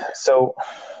so,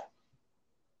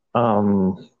 let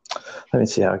me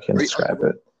see how I can describe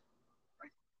it.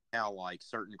 Now, like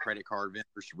certain credit card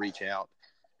vendors reach out,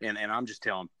 and I'm just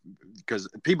telling, because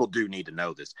people do need to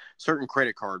know this. Certain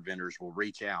credit card vendors will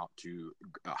reach out to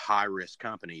high-risk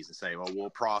companies and say, well, we'll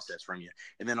process from you.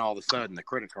 And then all of a sudden, the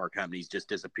credit card companies just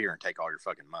disappear and take all your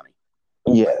fucking money.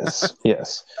 Yes,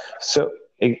 yes. So,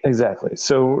 exactly.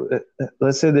 So,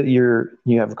 let's say that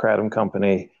you have a Kratom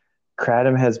company.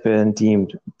 Kratom has been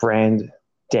deemed brand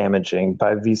damaging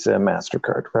by Visa and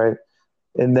MasterCard, right?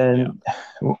 And then,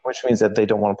 which means that they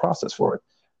don't want to process for it.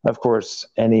 Of course,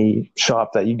 any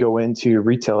shop that you go into,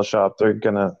 retail shop, they're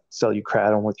going to sell you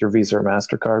Kratom with your Visa or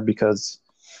MasterCard because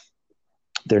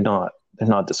they're not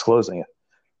disclosing it.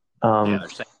 They're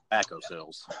saying tobacco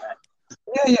sales.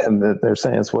 Yeah, they're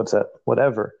saying it's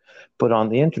whatever. But on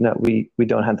the internet, we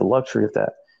don't have the luxury of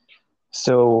that.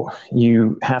 So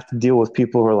you have to deal with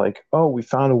people who are like, oh, we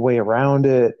found a way around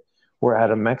it. we're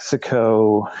out of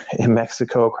Mexico. In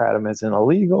Mexico, kratom isn't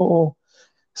illegal,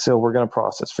 so we're going to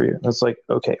process for you. And it's like,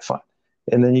 okay, fine.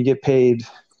 And then you get paid,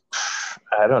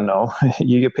 I don't know,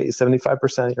 you get paid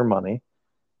 75% of your money,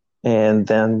 and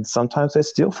then sometimes they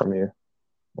steal from you.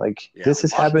 Like, this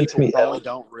has happened to me. A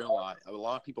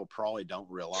lot of people probably don't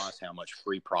realize how much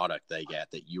free product they get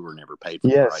that you were never paid for,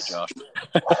 yes. right,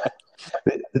 Josh?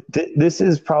 This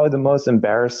is probably the most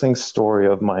embarrassing story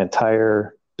of my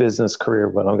entire business career,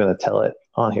 but I'm going to tell it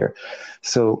on here.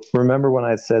 So remember when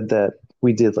I said that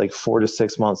we did like 4 to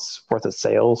 6 months worth of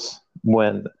sales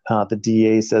when the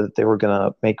DEA said that they were going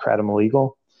to make kratom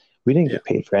illegal? We didn't get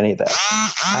paid for any of that.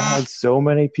 I had so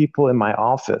many people in my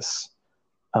office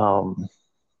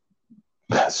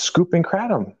scooping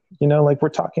kratom, like we're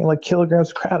talking like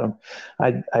kilograms of kratom.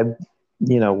 I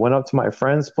went up to my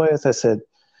friend's place. I said,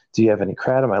 do you have any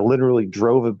kratom? I literally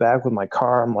drove it back with my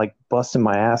car. I'm like busting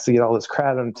my ass to get all this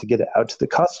kratom to get it out to the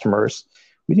customers.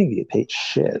 We didn't get paid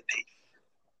shit.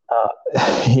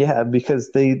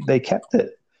 Because they kept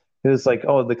it. It was like,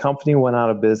 oh, the company went out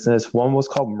of business. One was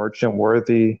called Merchant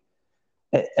Worthy.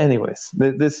 Anyways,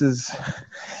 this is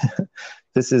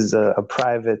a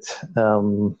private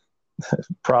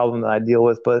problem that I deal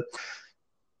with, but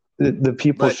the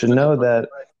people should know that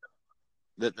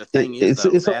the thing is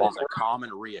that is a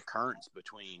common reoccurrence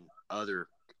between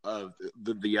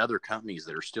the other companies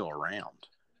that are still around,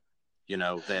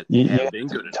 that have been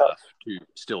good enough to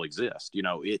still exist.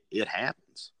 It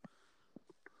happens.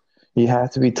 You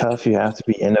have to be tough. You have to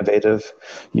be innovative.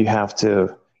 You have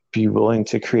to be willing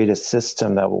to create a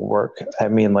system that will work. I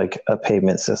mean, like a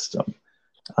payment system.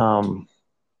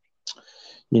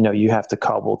 You have to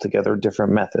cobble together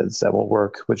different methods that will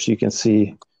work, which you can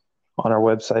see on our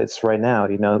websites right now,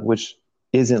 which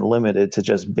isn't limited to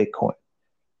just Bitcoin.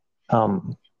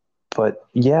 But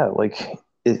yeah,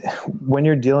 when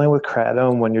you're dealing with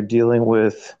kratom, when you're dealing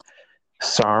with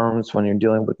SARMs, when you're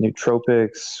dealing with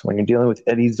nootropics, when you're dealing with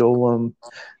Edizolum,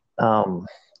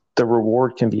 the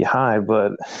reward can be high,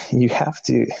 but you have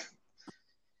to,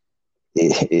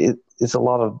 it's a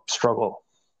lot of struggle.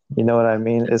 You know what I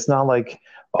mean? It's not like,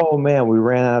 oh man, we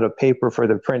ran out of paper for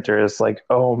the printer. It's like,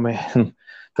 oh man,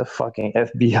 the fucking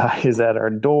FBI is at our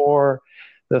door.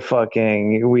 We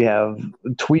have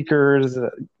tweakers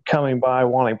coming by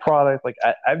wanting product. Like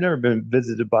I've never been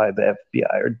visited by the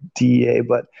FBI or DEA,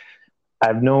 but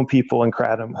I've known people in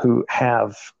kratom who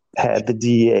have had the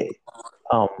DEA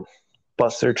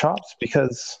bust their chops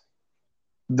because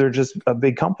they're just a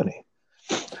big company.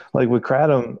 Like with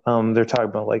kratom, they're talking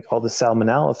about like all the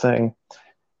salmonella thing,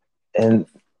 and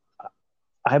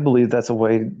I believe that's a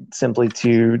way simply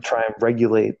to try and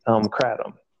regulate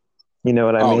kratom. You know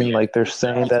what I mean? Yeah. Like they're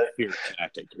saying that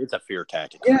it's a fear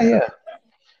tactic. Yeah.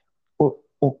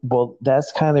 Well,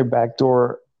 that's kind of their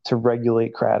backdoor to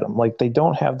regulate kratom. Like they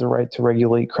don't have the right to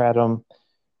regulate kratom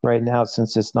right now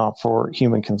since it's not for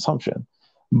human consumption.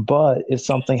 But if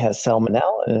something has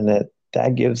salmonella in it,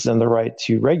 that gives them the right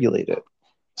to regulate it.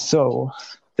 So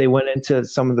they went into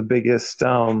some of the biggest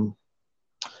kratom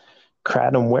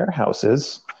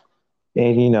warehouses,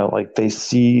 and they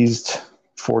seized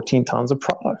 14 tons of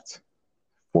product.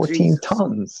 14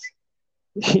 tons.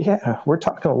 Yeah, we're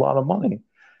talking a lot of money.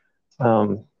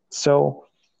 So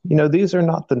these are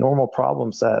not the normal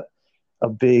problems that a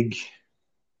big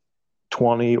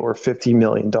 $20 or $50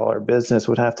 million business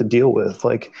would have to deal with.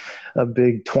 Like a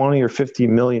big $20 or $50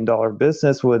 million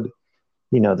business would,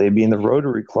 they'd be in the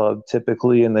Rotary Club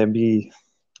typically, and they'd be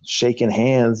shaking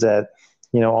hands at,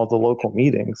 all the local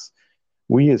meetings.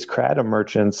 We as kratom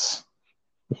merchants,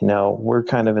 we're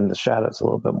kind of in the shadows a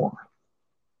little bit more.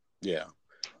 Yeah.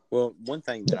 Well, one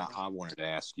thing that I wanted to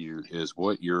ask you is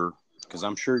because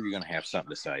I'm sure you're going to have something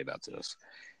to say about this,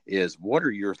 is what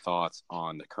are your thoughts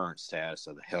on the current status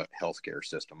of the healthcare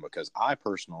system? Because I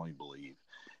personally believe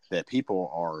that people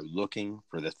are looking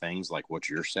for the things like what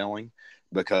you're selling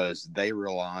because they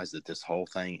realize that this whole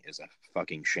thing is a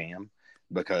fucking sham,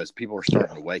 because people are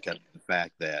starting to wake up to the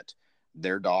fact that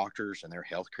their doctors and their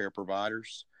healthcare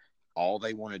providers, all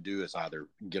they want to do is either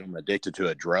get them addicted to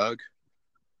a drug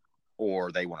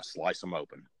or they want to slice them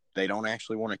open. They don't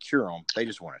actually want to cure them. They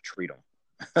just want to treat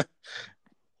them.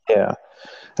 Yeah.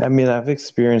 I mean, I've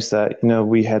experienced that.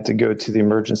 We had to go to the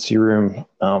emergency room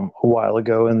a while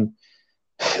ago, and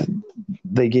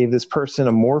they gave this person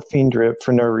a morphine drip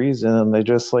for no reason, and they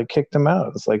just kicked them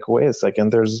out. It's like, wait a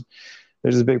second, there's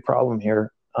a big problem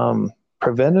here.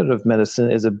 Preventative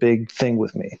medicine is a big thing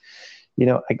with me.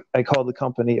 I call the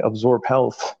company Absorb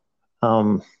Health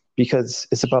because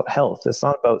it's about health. It's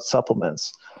not about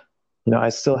supplements. I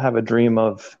still have a dream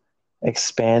of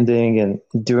expanding and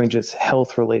doing just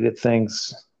health related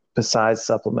things besides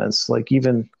supplements, like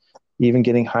even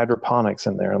getting hydroponics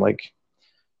in there, like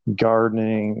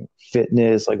gardening,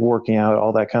 fitness, like working out,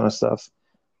 all that kind of stuff.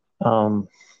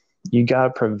 You got to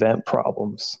prevent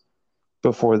problems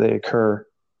before they occur.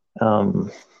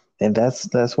 And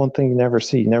that's one thing you never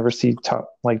see. You never see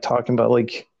talking about,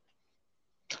 like,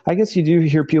 I guess you do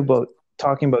hear people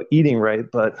talking about eating right,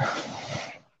 but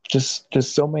just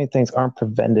so many things aren't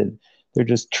prevented. They're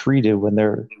just treated when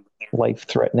they're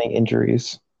life-threatening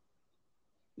injuries.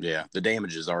 Yeah, the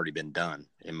damage has already been done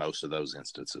in most of those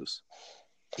instances.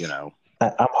 I'm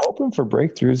hoping for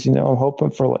breakthroughs. I'm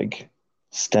hoping for like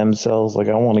stem cells. Like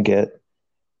I want to get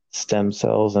stem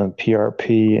cells and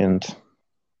PRP, and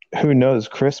who knows,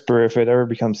 CRISPR, if it ever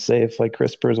becomes safe. Like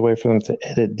CRISPR is a way for them to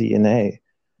edit DNA.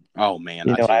 Oh man,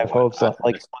 I have hopes on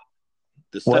like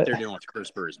the stuff they're doing with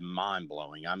CRISPR is mind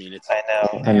blowing. I mean, it's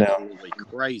absolutely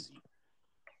crazy.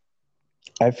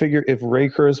 I figure if Ray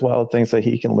Kurzweil thinks that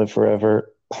he can live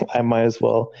forever, I might as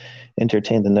well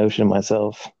entertain the notion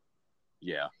myself.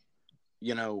 Yeah.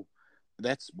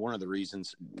 That's one of the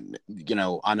reasons,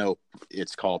 I know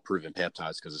it's called proven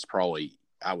peptides because it's probably,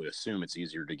 I would assume it's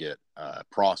easier to get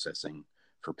processing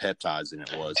for peptides than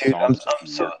it was. Dude, I'm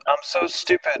so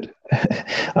stupid.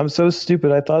 I'm so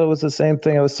stupid. I thought it was the same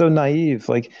thing. I was so naive.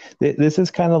 Like this is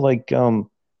kind of like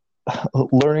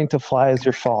learning to fly as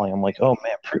you're falling. I'm like, oh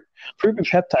man, proven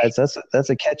peptides. That's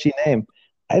a catchy name.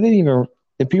 I didn't even.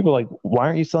 And people are like, why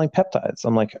aren't you selling peptides?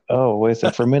 I'm like, oh, wait a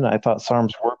second. For a minute, I thought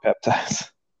SARMs were peptides.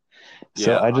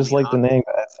 So I just like the name.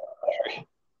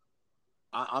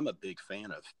 I'm a big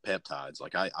fan of peptides.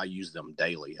 Like I use them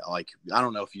daily. Like I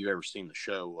don't know if you've ever seen the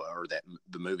show or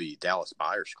the movie Dallas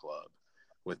Buyers Club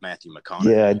with Matthew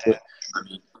McConaughey. Yeah, I did.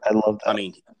 I love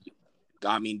that.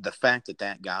 I mean, the fact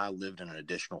that guy lived in an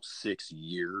additional 6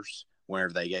 years,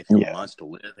 whenever they gave him months to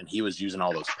live, and he was using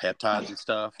all those peptides and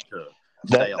stuff to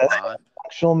stay alive.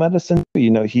 Functional medicine.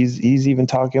 He's even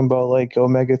talking about like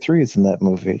omega-3s in that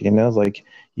movie. Like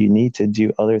you need to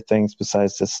do other things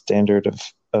besides the standard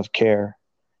of care.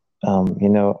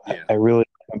 I really like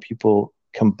when people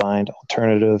combined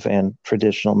alternative and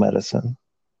traditional medicine.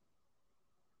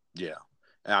 Yeah.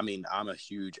 I mean, I'm a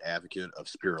huge advocate of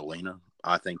spirulina.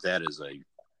 I think that is a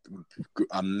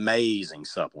amazing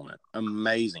supplement.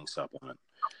 Amazing supplement.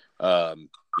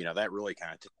 That really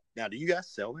kind of. Now, do you guys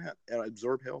sell that at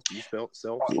Absorb Health? Do you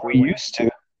sell? We used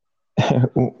to.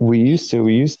 We used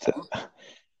to.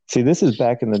 See, this is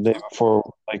back in the day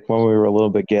before, like when we were a little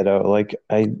bit ghetto. Like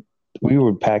we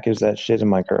would package that shit in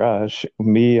my garage,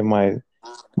 me and my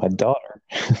daughter,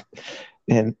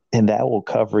 and that will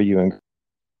cover you in.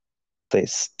 They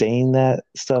stain that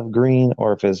stuff green,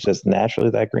 or if it's just naturally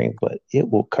that green, but it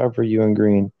will cover you in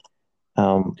green.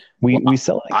 We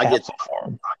sell it in capsule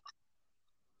form.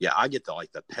 Yeah, I get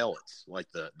the pellets, like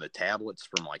the tablets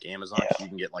from like Amazon. Yeah. You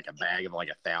can get like a bag of like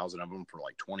 1,000 of them for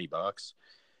like $20.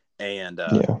 And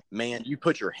man, you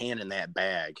put your hand in that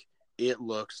bag, it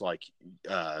looks like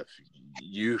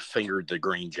you fingered the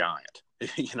green giant.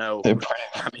 Every time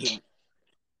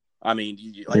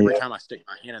I stick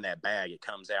my hand in that bag, it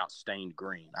comes out stained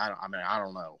green. I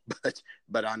don't know,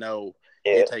 but I know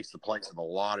it takes the place of a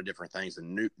lot of different things.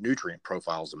 The nutrient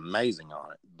profile is amazing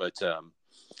on it. But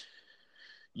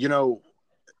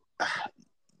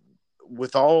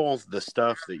with all the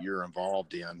stuff that you're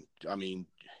involved in, I mean,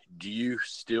 do you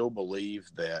still believe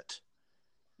that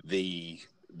the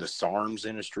SARMs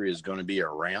industry is going to be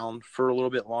around for a little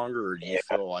bit longer, or do you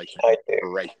feel like the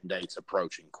expiration date's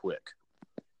approaching quick?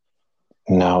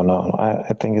 No,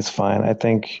 I think it's fine. I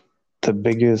think the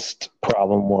biggest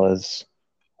problem was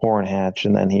Orrin Hatch,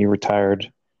 and then he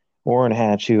retired. Orrin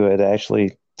Hatch, who had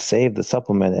actually saved the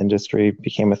supplement industry,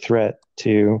 became a threat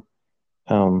to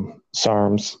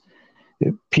SARMs.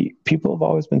 People have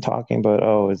always been talking about,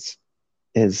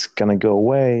 it's going to go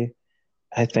away.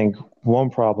 I think one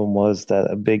problem was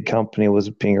that a big company was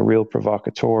being a real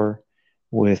provocateur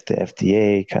with the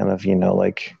FDA kind of,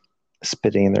 like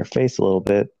spitting in their face a little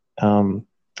bit.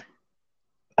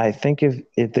 I think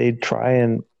if they try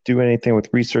and do anything with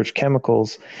research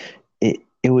chemicals, it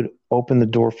would open the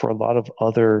door for a lot of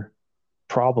other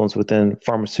problems within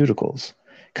pharmaceuticals,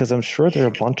 because I'm sure there are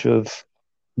a bunch of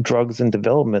drugs in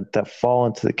development that fall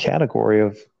into the category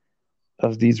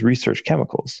of these research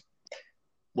chemicals.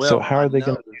 Well, so how are they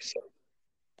going to do so?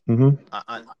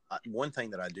 Mm-hmm. One thing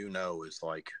that I do know is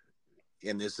like,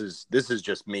 and this is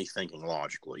just me thinking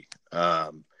logically,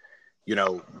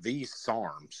 these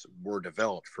SARMs were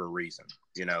developed for a reason,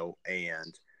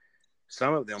 and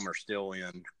some of them are still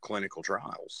in clinical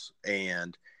trials.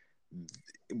 And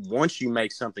once you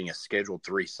make something a Schedule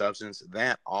III substance,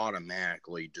 that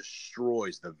automatically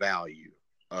destroys the value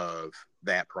of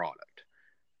that product,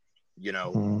 you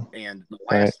know. Mm-hmm. And the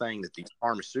last thing that these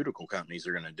pharmaceutical companies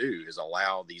are going to do is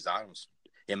allow these items,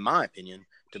 in my opinion,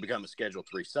 to become a Schedule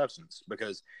III substance,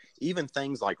 because even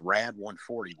things like Rad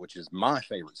 140, which is my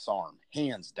favorite SARM,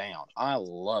 hands down, I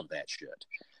love that shit.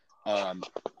 I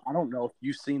don't know if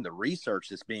you've seen the research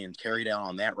that's being carried out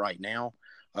on that right now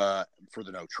for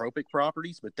the nootropic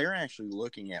properties, but they're actually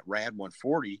looking at Rad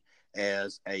 140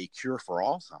 as a cure for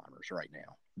Alzheimer's right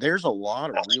now. There's a lot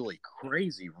of really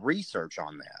crazy research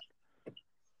on that.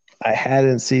 I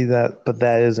hadn't seen that, but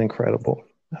that is incredible.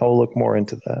 I'll look more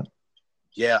into that.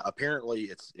 Yeah, apparently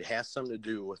it has something to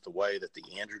do with the way that the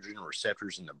androgen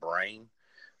receptors in the brain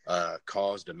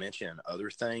cause dementia and other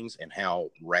things, and how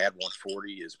Rad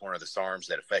 140 is one of the SARMs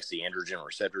that affects the androgen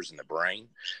receptors in the brain.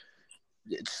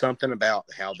 It's something about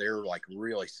how they're like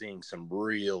really seeing some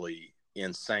really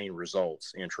insane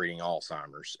results in treating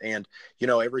Alzheimer's. And, you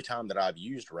know, every time that I've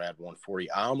used Rad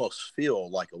 140, I almost feel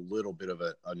like a little bit of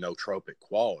a nootropic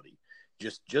quality,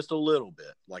 just a little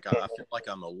bit. Like I feel like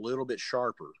I'm a little bit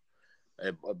sharper.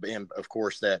 And of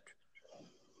course, that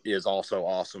is also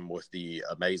awesome with the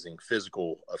amazing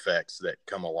physical effects that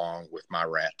come along with my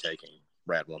rat taking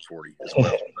Rad 140 as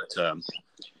well.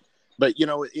 But you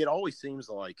know, it always seems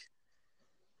like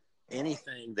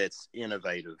anything that's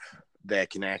innovative that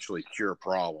can actually cure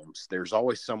problems, there's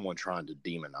always someone trying to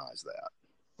demonize that.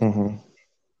 Mm-hmm.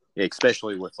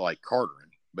 Especially with like Carterin,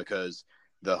 because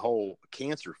the whole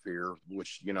cancer fear,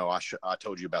 which, you know, I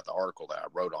told you about the article that I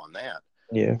wrote on that.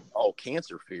 Yeah. All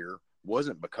cancer fear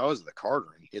wasn't because of the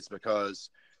Carterin. It's because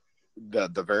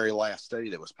the very last study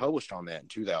that was published on that in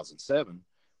 2007,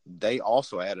 they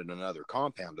also added another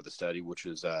compound to the study, which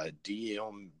is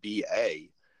DMBA,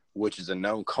 which is a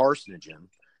known carcinogen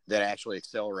that actually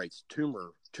accelerates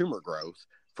tumor growth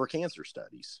for cancer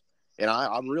studies. And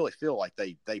I really feel like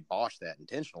they botched that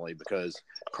intentionally, because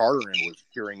Carterin was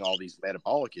curing all these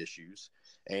metabolic issues,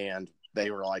 and they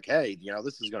were like, hey, you know,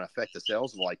 this is going to affect the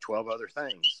cells of like 12 other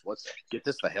things. Let's get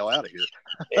this the hell out of here.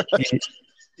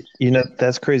 You know,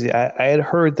 that's crazy. I had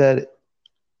heard that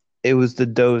it was the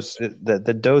dose, that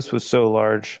the dose was so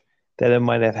large that it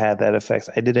might have had that effect.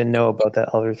 I didn't know about that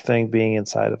other thing being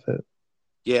inside of it.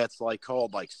 Yeah, it's like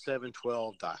called like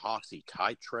 712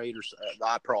 dioxytitrate or something.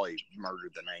 I probably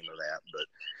murdered the name of that,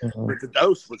 but the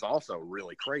dose was also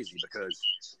really crazy, because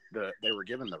they were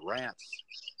giving the rats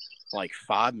like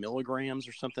 5 milligrams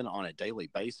or something on a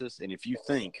daily basis. And if you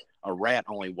think a rat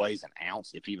only weighs an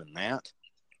ounce, if even that,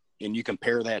 and you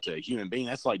compare that to a human being,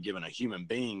 that's like giving a human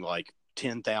being like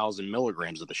 10,000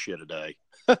 milligrams of the shit a day.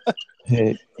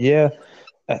 Yeah.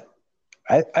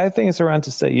 I think it's around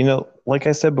to say, you know, like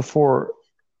I said before,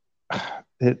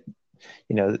 you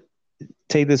know,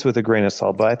 take this with a grain of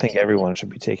salt, but I think everyone should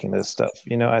be taking this stuff.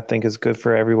 You know, I think it's good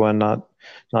for everyone, not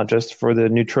just for the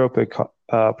nootropic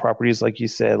properties, like you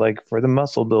said, like for the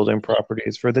muscle building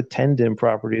properties, for the tendon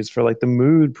properties, for like the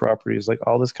mood properties, like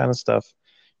all this kind of stuff.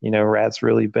 You know, rats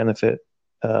really benefit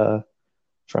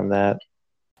from that.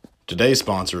 Today's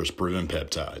sponsor is Proven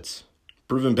Peptides.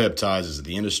 Proven Peptides is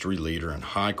the industry leader in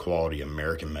high-quality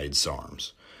American-made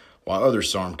SARMs. While other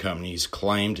SARM companies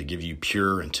claim to give you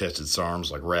pure and tested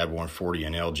SARMs like Rad 140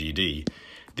 and LGD,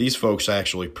 these folks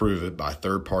actually prove it by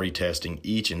third-party testing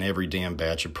each and every damn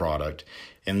batch of product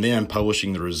and then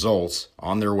publishing the results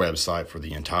on their website for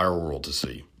the entire world to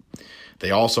see.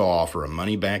 They also offer a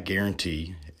money-back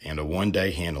guarantee and a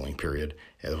one-day handling period,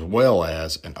 as well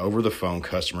as an over-the-phone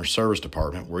customer service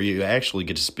department where you actually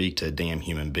get to speak to a damn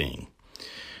human being.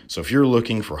 So if you're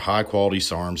looking for high-quality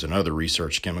SARMs and other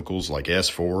research chemicals like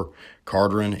S4,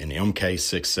 Carterin, and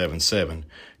MK677,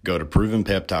 go to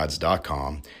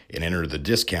provenpeptides.com and enter the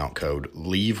discount code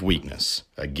LEAVEWEAKNESS.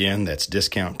 Again, that's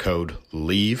discount code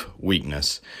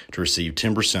LEAVEWEAKNESS to receive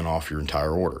 10% off your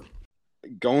entire order.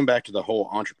 Going back to the whole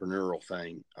entrepreneurial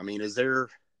thing, I mean, is there,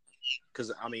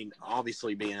 because I mean,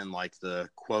 obviously being in like the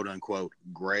quote-unquote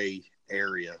gray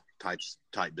area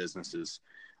type businesses,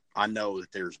 I know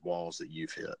that there's walls that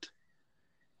you've hit.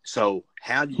 So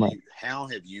how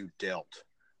have you dealt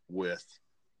with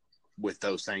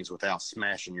those things without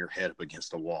smashing your head up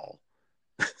against a wall?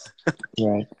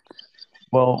 Right.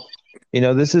 Well, you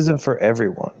know, this isn't for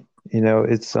everyone. You know,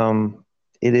 it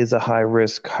is a high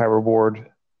risk, high reward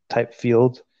type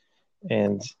field.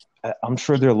 And I'm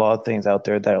sure there are a lot of things out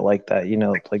there that are like that, you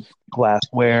know, like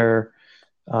glassware,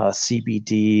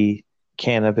 CBD,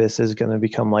 cannabis is going to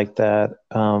become like that.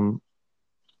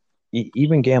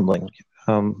 Even gambling.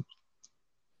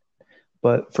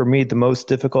 But for me, the most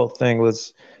difficult thing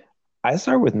was I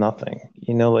started with nothing.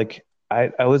 You know, like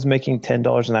I was making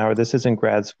 $10 an hour. This isn't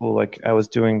grad school. Like I was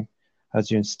I was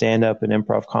doing stand up and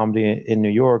improv comedy in New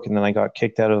York, and then I got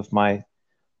kicked out of my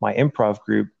improv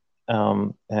group.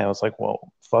 And I was like,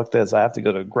 well, fuck this. I have to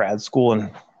go to grad school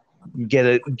and get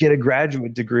a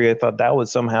graduate degree. I thought that would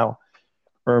somehow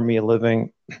earn me a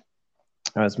living.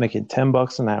 I was making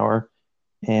 $10 an hour,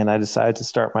 and I decided to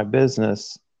start my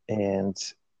business, and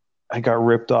I got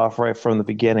ripped off right from the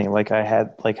beginning. Like I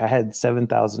had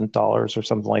 $7,000 or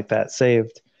something like that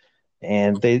saved,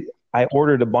 and I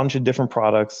ordered a bunch of different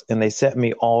products, and they sent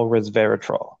me all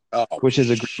resveratrol, which is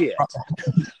a great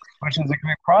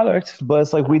product, but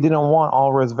it's like we didn't want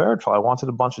all resveratrol. I wanted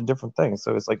a bunch of different things.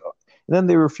 So it's like, and then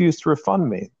they refused to refund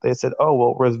me. They said, oh,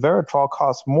 well, resveratrol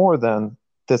costs more than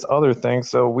this other thing,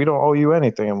 so we don't owe you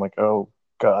anything. I'm like, oh,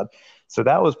 God. So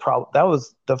that was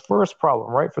the first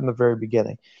problem right from the very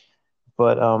beginning.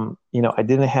 But, I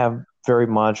didn't have very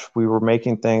much. We were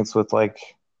making things with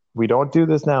we don't do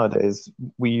this nowadays.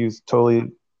 We use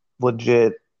totally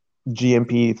legit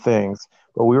GMP things,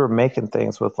 but we were making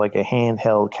things with a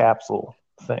handheld capsule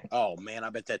thing. Oh man, I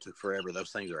bet that took forever.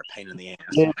 Those things are a pain in the ass.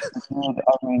 Yeah,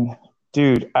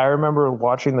 dude, I remember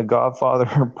watching The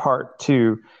Godfather Part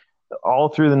 2 all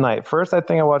through the night. First, I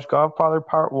think I watched Godfather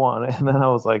Part 1, and then I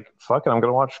was like, fuck it, I'm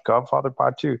going to watch Godfather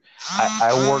Part 2.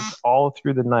 I worked all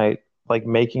through the night,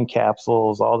 making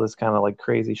capsules, all this kind of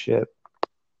crazy shit.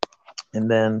 And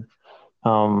then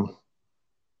I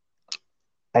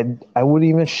wouldn't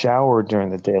even shower during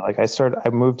the day. I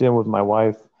moved in with my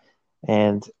wife,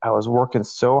 and I was working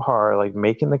so hard,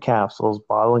 making the capsules,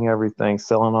 bottling everything,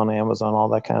 selling on Amazon, all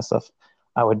that kind of stuff.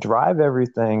 I would drive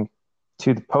everything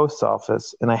to the post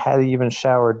office, and I hadn't even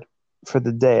showered for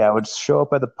the day. I would show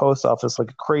up at the post office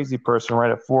like a crazy person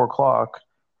right at 4:00,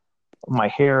 my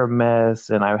hair a mess,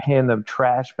 and I hand them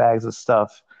trash bags of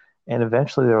stuff. And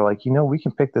eventually they were like, we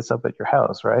can pick this up at your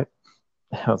house, right?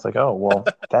 And I was like, oh, well,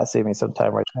 that saved me some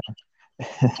time right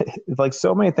there.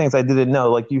 So many things I didn't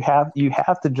know. You have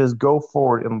to just go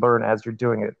forward and learn as you're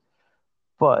doing it.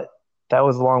 But that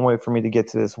was a long way for me to get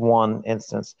to this one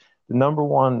instance. The number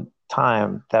one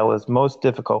time that was most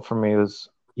difficult for me was,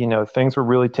 things were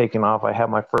really taking off. I had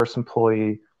my first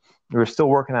employee. We were still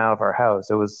working out of our house.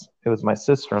 It was my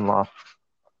sister-in-law.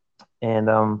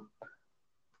 And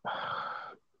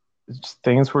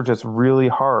things were just really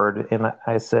hard. And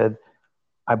I said,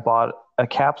 I bought a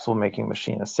capsule making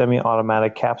machine, a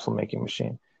semi-automatic capsule making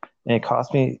machine. And it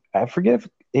cost me, I forget,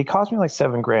 it cost me like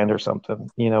 $7,000 or something,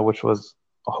 which was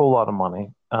a whole lot of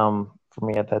money for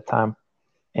me at that time.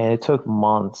 And it took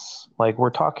months, we're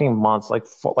talking months,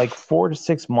 4 to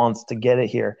 6 months to get it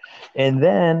here. And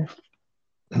then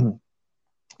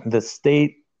the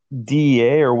state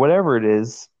DEA or whatever it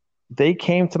is, they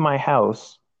came to my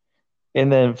house, and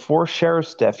then 4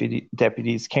 sheriff's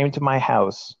deputies came to my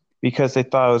house because they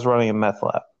thought I was running a meth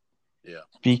lab. Yeah.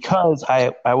 Because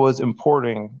I was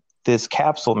importing this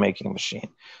capsule making machine.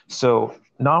 So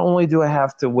not only do I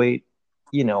have to wait,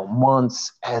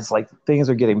 months as things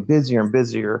are getting busier and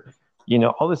busier,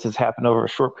 all this has happened over a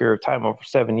short period of time, over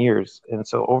 7 years. And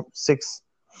so over 6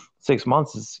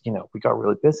 months is, we got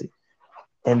really busy.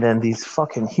 And then these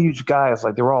fucking huge guys,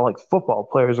 they were all football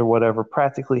players or whatever,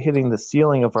 practically hitting the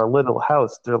ceiling of our little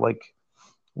house. They're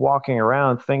walking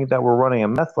around thinking that we're running a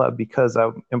meth lab because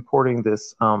I'm importing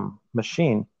this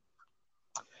machine.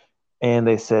 And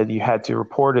they said you had to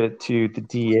report it to the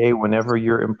DEA whenever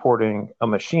you're importing a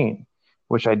machine,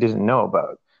 which I didn't know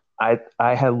about.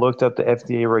 I had looked up the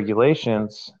FDA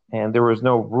regulations, and there was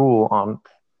no rule on,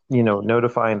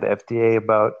 notifying the FDA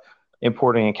about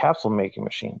importing a capsule making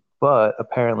machine. But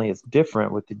apparently it's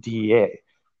different with the DEA.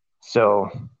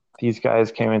 So these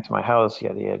guys came into my house,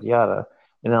 yada, yada, yada.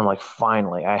 And I'm like,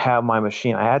 finally, I have my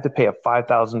machine. I had to pay a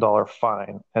 $5,000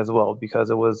 fine as well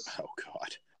because it was, oh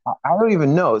God, I don't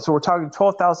even know. So we're talking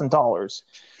 $12,000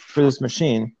 for this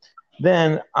machine.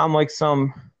 Then I'm like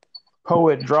some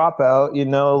poet dropout,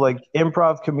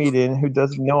 improv comedian who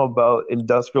doesn't know about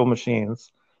industrial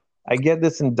machines. I get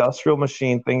this industrial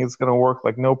machine thing. It's going to work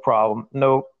no problem.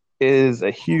 No, it is a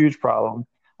huge problem.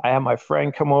 I have my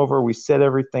friend come over. We set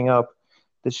everything up.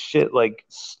 This shit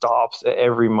stops at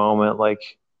every moment.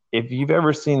 If you've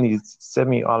ever seen these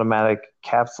semi-automatic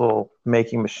capsule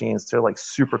making machines, they're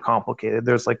super complicated.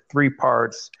 There's 3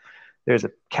 parts. There's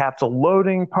a capsule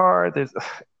loading part.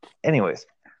 Anyways,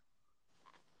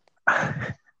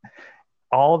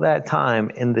 all that time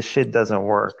and the shit doesn't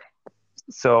work.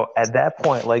 So at that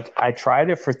point, I tried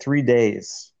it for 3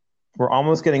 days. We're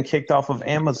almost getting kicked off of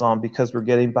Amazon because we're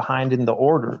getting behind in the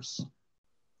orders.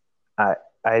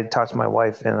 I talked to my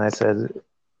wife and I said,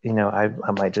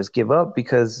 I might just give up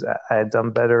because I had done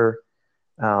better,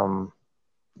 in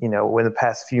the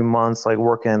past few months,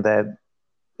 working in that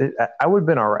I would have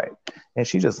been all right. And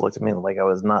she just looked at me like I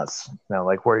was nuts.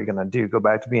 Like, what are you going to do? Go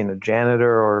back to being a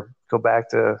janitor or go back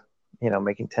to,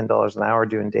 making $10 an hour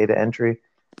doing data entry?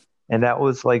 And that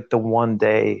was like the one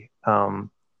day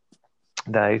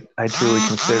that I truly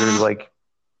considered like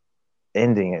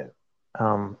ending it.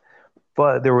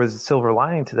 But there was a silver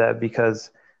lining to that because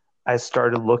I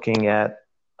started looking at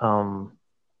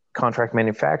contract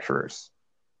manufacturers.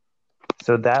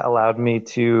 So that allowed me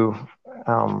to,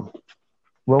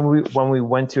 when we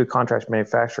went to a contract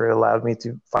manufacturer, it allowed me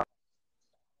to find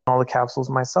all the capsules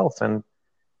myself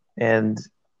and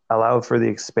allowed for the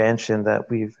expansion that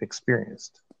we've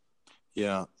experienced.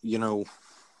 Yeah,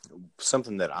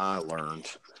 something that I learned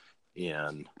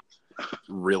in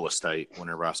real estate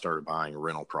whenever I started buying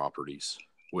rental properties,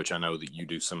 which I know that you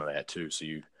do some of that too, so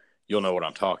you'll know what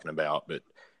I'm talking about, but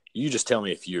you just tell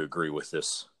me if you agree with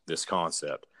this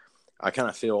concept. I kind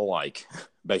of feel like,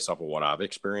 based off of what I've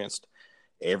experienced,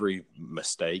 every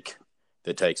mistake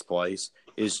that takes place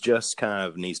is just kind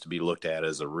of needs to be looked at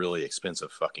as a really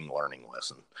expensive fucking learning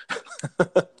lesson.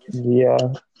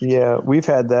 Yeah, we've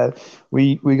had that.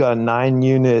 We got a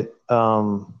 9-unit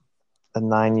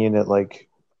like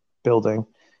building,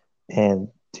 and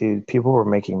dude, people were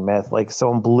making meth. Like,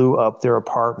 someone blew up their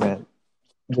apartment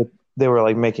they were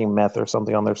like making meth or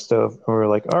something on their stove, and we were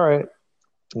like, all right,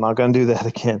 I'm not gonna do that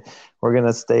again. We're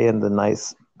gonna stay in the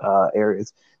nice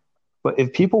areas. But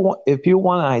if people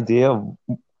want an idea of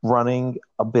running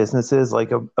a business,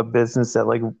 like a business that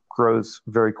like grows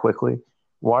very quickly,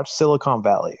 watch Silicon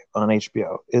Valley on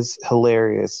HBO. It's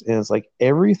hilarious. And it's like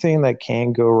everything that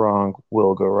can go wrong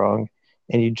will go wrong.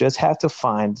 And you just have to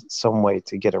find some way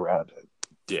to get around it.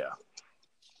 Yeah.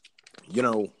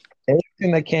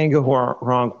 Everything that can go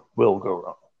wrong will go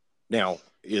wrong. Now,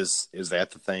 is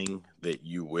that the thing that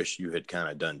you wish you had kind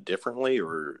of done differently,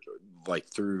 or like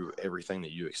through everything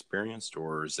that you experienced,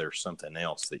 or is there something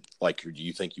else that, like, do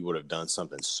you think you would have done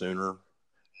something sooner?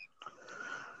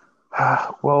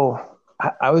 Well,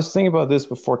 I was thinking about this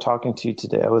before talking to you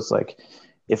today. I was like,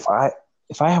 if I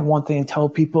have one thing to tell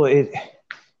people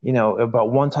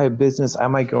about one type of business, I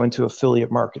might go into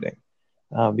affiliate marketing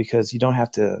because you don't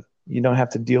have to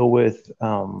deal with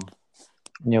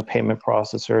payment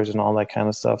processors and all that kind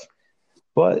of stuff.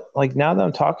 But like, now that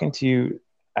I'm talking to you,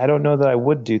 I don't know that I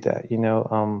would do that.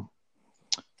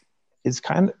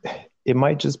 It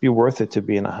might just be worth it to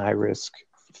be in a high risk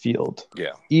field.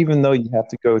 Yeah. Even though you have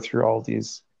to go through all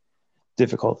these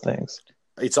difficult things.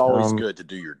 It's always good to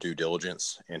do your due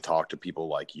diligence and talk to people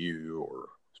like you, or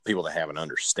people that have an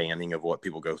understanding of what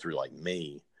people go through, like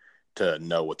me, to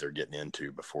know what they're getting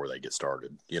into before they get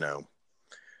started,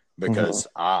 because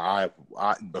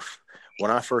when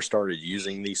I first started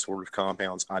using these sort of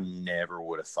compounds, I never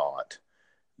would have thought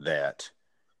that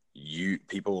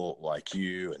people like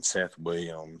you and Seth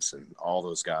Williams and all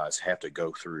those guys have to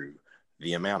go through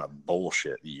the amount of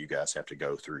bullshit that you guys have to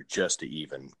go through just to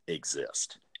even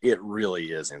exist. It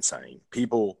really is insane.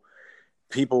 People,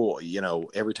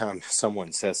 every time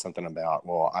someone says something about,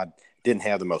 well, I didn't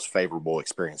have the most favorable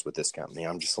experience with this company,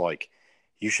 I'm just like,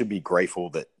 you should be grateful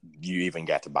that you even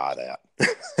got to buy that.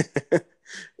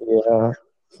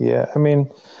 Yeah. I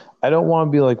mean, I don't want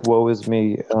to be like, woe is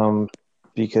me,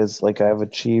 because like I've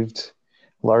achieved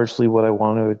largely what I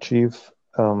want to achieve,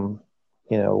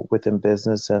 within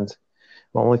business, and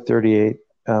I'm only 38.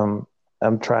 I'm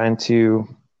trying to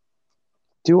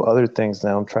do other things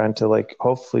now. I'm trying to like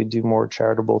hopefully do more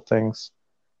charitable things,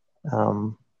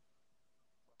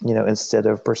 instead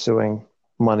of pursuing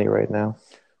money right now.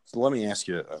 So let me ask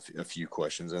you a few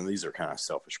questions, and these are kind of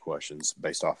selfish questions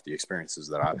based off the experiences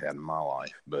that I've had in my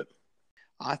life. But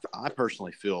I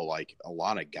personally feel like a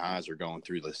lot of guys are going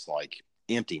through this like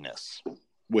emptiness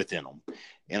within them.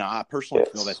 And I personally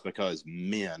feel that's because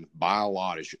men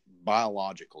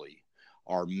biologically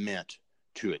are meant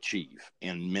to achieve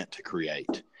and meant to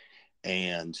create.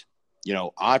 And,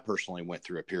 I personally went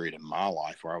through a period in my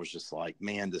life where I was just like,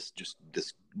 man, this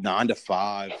 9 to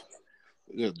 5,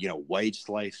 wage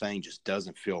slave thing just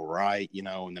doesn't feel right,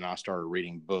 and then I started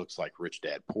reading books like Rich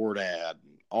Dad, Poor Dad,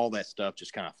 and all that stuff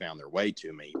just kind of found their way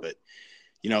to me. But,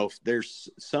 if there's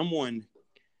someone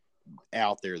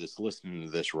out there that's listening to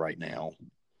this right now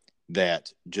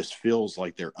that just feels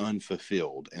like they're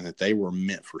unfulfilled and that they were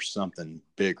meant for something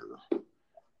bigger,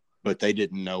 but they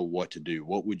didn't know what to do,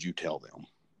 what would you tell them?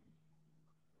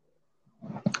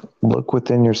 Look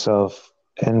within yourself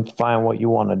and find what you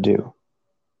want to do.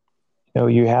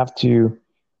 You have to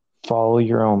follow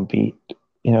your own beat.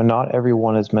 Not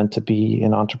everyone is meant to be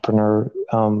an entrepreneur.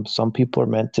 Some people are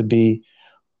meant to be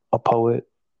a poet.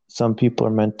 Some people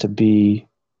are meant to be,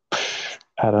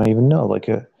 I don't even know, like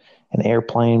an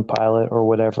airplane pilot or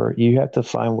whatever. You have to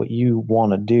find what you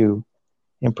want to do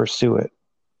and pursue it.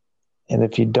 And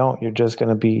if you don't, you're just going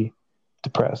to be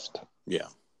depressed. Yeah.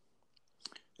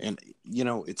 And,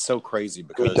 it's so crazy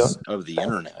because of the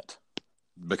internet.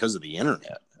 Because of the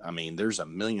internet. I mean, there's a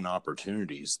million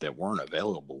opportunities that weren't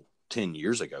available 10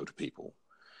 years ago to people.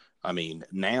 I mean,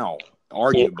 now,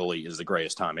 arguably, is the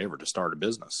greatest time ever to start a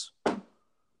business.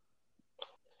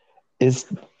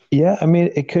 I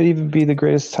mean, it could even be the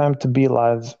greatest time to be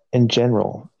alive in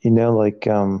general.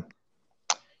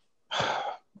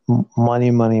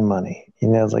 Money, money, money.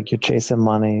 Like you're chasing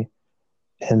money,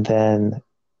 and then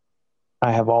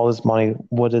I have all this money.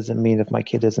 What does it mean if my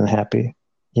kid isn't happy?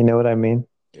 You know what I mean?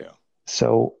 Yeah.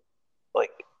 So,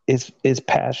 like, it's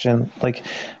passion. Like,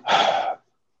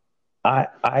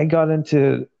 I got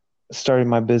into starting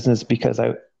my business because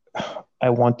I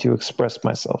want to express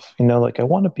myself. Like I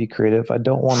want to be creative. I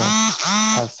don't want to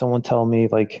have someone tell me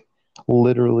like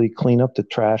literally clean up the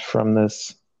trash from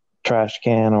this trash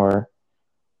can or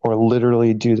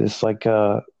literally do this like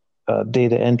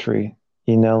data entry.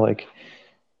 Like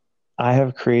I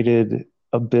have created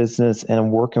a business and a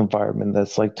work environment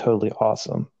that's like totally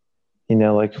awesome.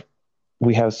 Like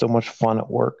we have so much fun at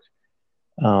work.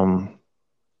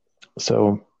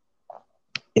 So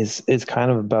it's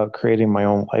kind of about creating my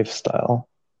own lifestyle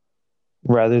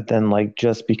rather than like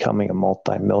just becoming a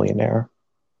multimillionaire.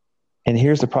 And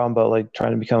here's the problem about like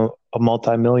trying to become a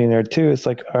multimillionaire too. It's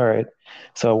like, all right,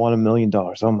 so I want $1 million.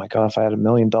 Oh my God, if I had $1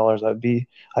 million,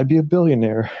 I'd be a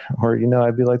billionaire, or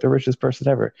I'd be like the richest person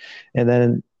ever. And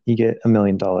then you get $1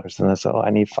 million, and that's I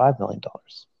need $5 million,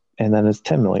 and then it's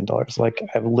 $10 million. Like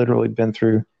I've literally been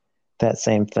through that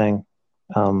same thing.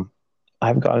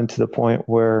 I've gotten to the point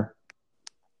where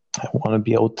I want to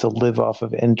be able to live off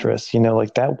of interest.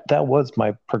 Like that was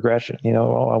my progression. I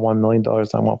want $1 million,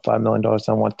 I want $5 million,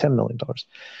 I want $10 million.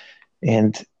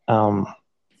 And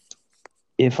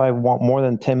if I want more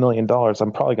than $10 million,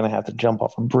 I'm probably going to have to jump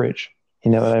off a bridge.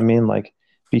 You know what I mean? Like,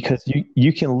 because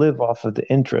you can live off of the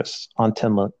interest on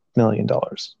 $10 million.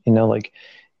 Like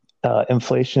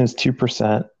inflation is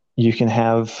 2%. You can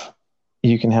have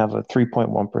a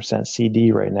 3.1%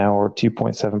 CD right now, or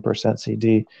 2.7%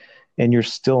 CD, and you're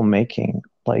still making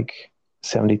like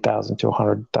 $70,000 to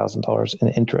 $100,000 in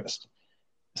interest.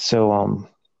 So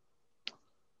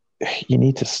you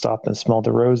need to stop and smell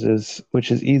the roses,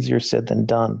 which is easier said than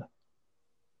done.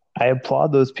 I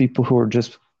applaud those people who are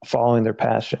just following their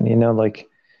passion. Like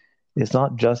it's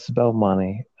not just about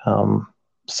money.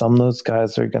 Some of those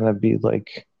guys are going to be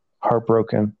like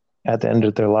heartbroken at the end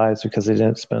of their lives because they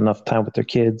didn't spend enough time with their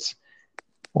kids,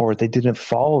 or they didn't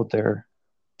follow their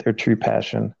true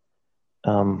passion.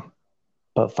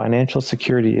 But financial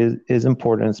security is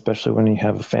important, especially when you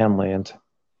have a family. And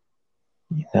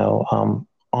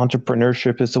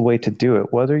entrepreneurship is the way to do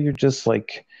it. Whether you're just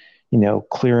like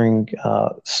clearing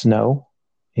snow,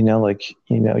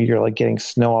 you're like getting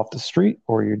snow off the street,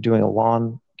 or you're doing a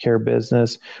lawn care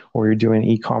business, or you're doing an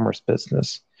e-commerce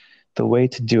business. The way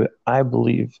to do it, I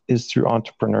believe, is through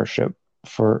entrepreneurship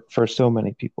for so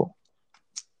many people.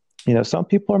 Some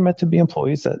people are meant to be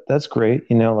employees. That's great.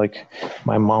 Like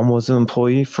my mom was an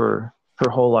employee for her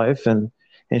whole life, and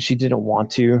she didn't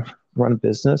want to run a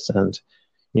business. And,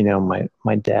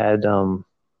 my dad,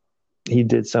 he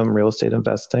did some real estate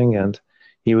investing, and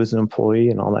he was an employee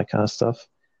and all that kind of stuff.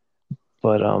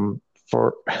 But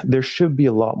there should be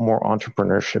a lot more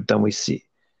entrepreneurship than we see.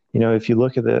 If you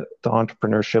look at the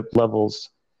entrepreneurship levels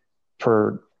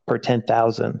per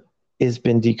 10,000, it's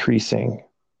been decreasing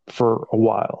for a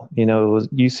while. It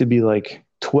used to be like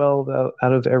 12 out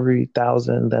of every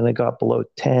 1,000, then it got below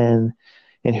 10,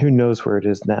 and who knows where it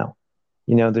is now.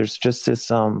 There's just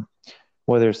this,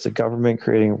 whether it's the government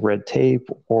creating red tape,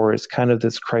 or it's kind of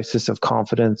this crisis of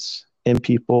confidence in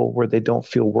people where they don't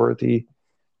feel worthy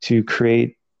to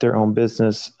create their own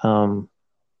business.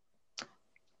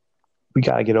 We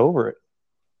got to get over it.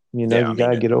 You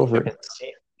got to get over it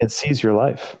and seize your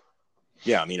life.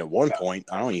 Yeah, I mean, at one point,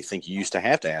 I don't even think you used to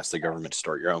have to ask the government to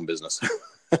start your own business.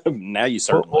 Now you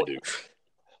certainly do.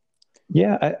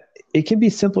 Yeah, it can be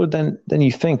simpler than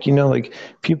you think. Like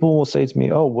people will say to me,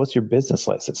 "Oh, what's your business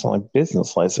license?" I'm like,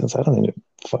 "Business license? I don't need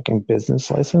a fucking business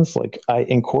license. Like I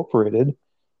incorporated,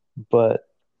 but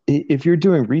if you're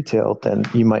doing retail, then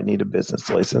you might need a business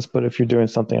license. But if you're doing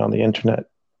something on the internet,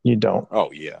 you don't."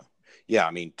 Oh yeah. Yeah,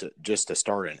 I mean, just to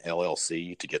start an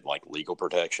LLC to get like legal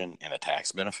protection and the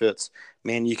tax benefits,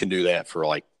 man, you can do that for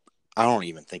like, I don't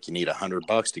even think you need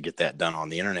 $100 to get that done on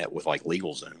the internet with like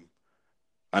LegalZoom.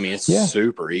 I mean, it's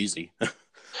super easy.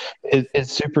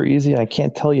 It's super easy. I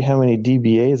can't tell you how many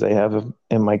DBAs I have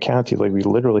in my county. Like we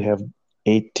literally have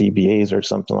 8 DBAs or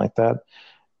something like that.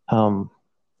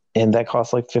 And that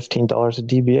costs like $15 a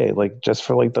DBA, like just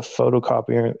for like the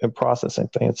photocopying and processing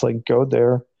thing. It's like, go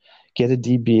there, get a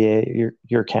DBA,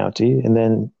 your county, and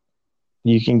then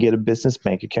you can get a business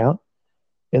bank account,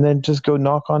 and then just go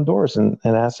knock on doors and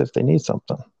ask if they need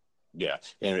something. Yeah.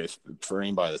 And if for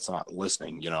anybody that's not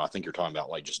listening, I think you're talking about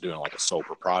like just doing like a sole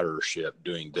proprietorship,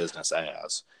 doing business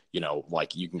as,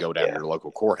 like you can go down to your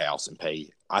local courthouse and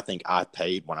pay. I think I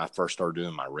paid when I first started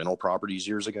doing my rental properties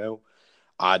years ago.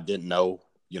 I didn't know,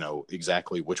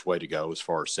 exactly which way to go as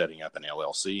far as setting up an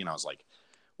LLC. And I was like,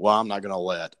 well, I'm not going to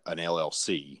let an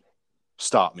LLC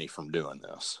stop me from doing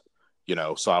this.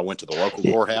 So I went to the local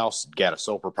courthouse, got a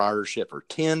sole proprietorship for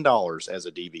 $10 as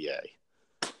a DBA,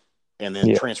 and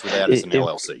then transferred that as an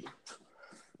LLC.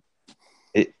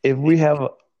 If we have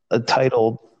a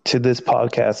title to this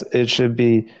podcast, it should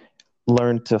be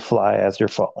 "Learn to Fly as You're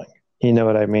Falling." You know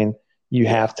what I mean? You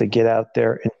have to get out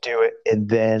there and do it, and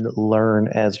then learn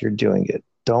as you're doing it.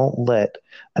 Don't let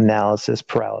analysis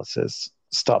paralysis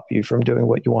stop you from doing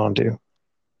what you want to do.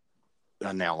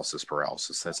 Analysis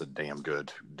paralysis. That's a damn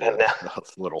good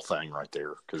little thing right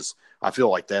there. Because I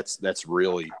feel like that's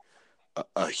really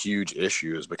a huge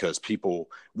issue, is because people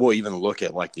will even look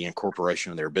at like the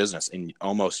incorporation of their business and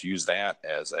almost use that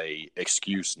as a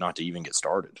excuse not to even get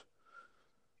started.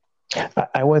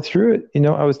 I went through it.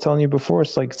 I was telling you before,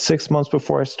 it's like 6 months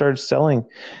before I started selling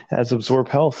as Absorb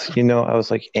Health. I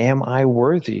was like, am I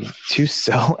worthy to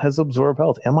sell as Absorb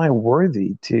Health? Am I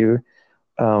worthy to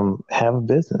have a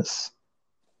business?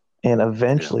 And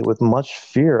eventually, with much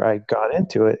fear, I got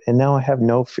into it, and now I have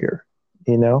no fear.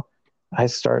 I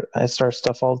start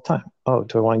stuff all the time. Oh,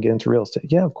 do I want to get into real estate?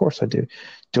 Yeah, of course I do.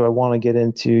 Do I want to get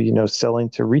into,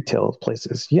 selling to retail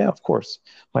places? Yeah, of course.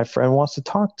 My friend wants to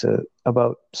talk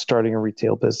about starting a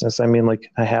retail business. I mean,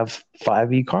 like, I have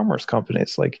 5 e-commerce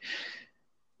companies. Like,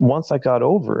 once I got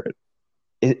over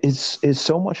it, it's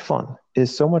so much fun.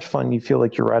 It's so much fun. You feel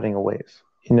like you're riding a wave.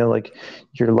 Like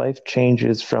your life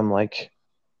changes from like,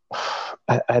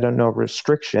 I don't know,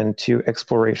 restriction to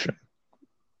exploration.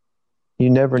 You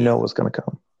never know what's going to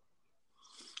come.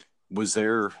 Was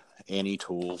there any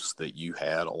tools that you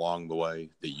had along the way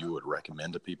that you would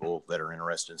recommend to people that are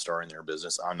interested in starting their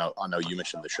business? I know you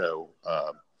mentioned the show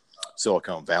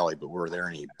Silicon Valley, but were there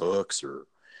any books or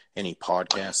any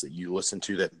podcasts that you listened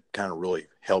to that kind of really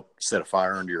helped set a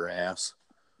fire under your ass?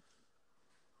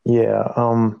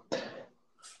 Yeah.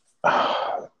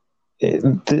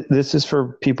 This is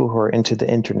for people who are into the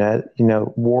internet.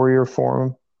 Warrior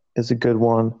Forum is a good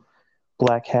one.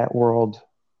 Black Hat World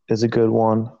is a good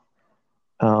one.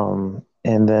 And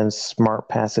then Smart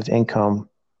Passive Income.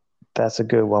 That's a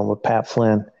good one with Pat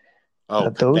Flynn. Oh,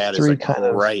 that is a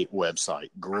great website.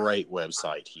 Great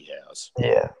website he has.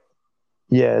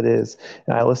 Yeah, it is.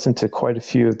 And I listened to quite a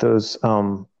few of those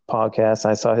podcasts.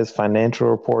 I saw his financial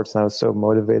reports, and I was so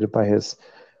motivated by his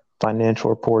financial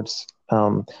reports.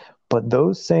 But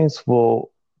those things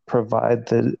will provide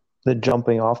the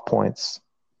jumping off points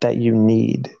that you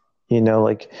need.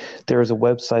 Like there was a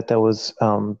website that was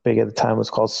big at the time, was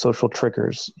called Social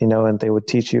Triggers, and they would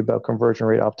teach you about conversion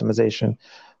rate optimization.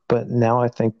 But now I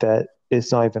think that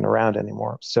it's not even around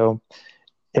anymore. So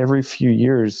every few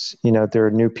years, there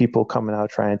are new people coming out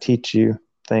trying to teach you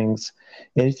things.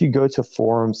 And if you go to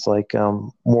forums like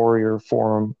Warrior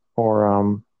Forum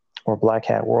or Black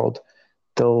Hat World,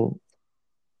 they'll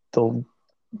tell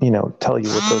you what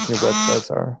those new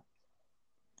websites are.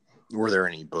 Were there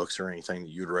any books or anything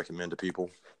that you'd recommend to people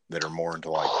that are more into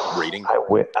like reading? I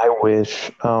wish.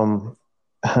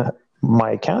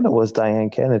 My accountant was Diane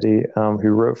Kennedy, who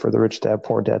wrote for the Rich Dad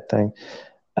Poor Dad thing.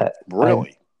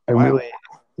 Really? I really,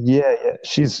 yeah.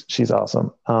 She's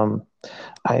awesome.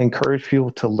 I encourage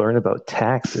people to learn about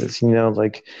taxes.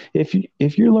 Like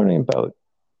if you're learning about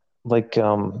like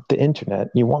the internet,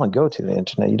 you want to go to the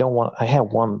internet. You don't want. I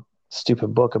had one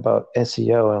stupid book about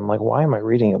SEO, and I'm like, why am I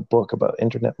reading a book about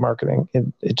internet marketing?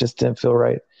 It just didn't feel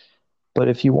right. But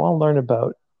if you want to learn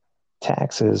about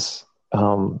taxes,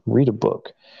 read a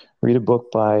book. Read a book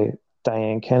by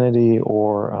Diane Kennedy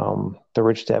or The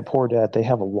Rich Dad Poor Dad. They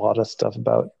have a lot of stuff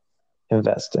about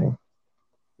investing.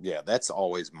 Yeah, that's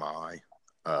always my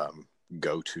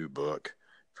go-to book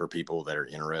for people that are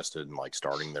interested in like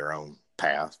starting their own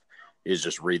path. Is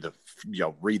just read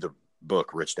the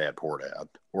book Rich Dad Poor Dad,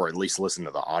 or at least listen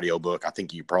to the audio book. I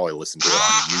think you probably listen to it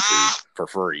on YouTube for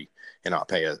free and not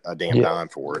pay a damn dime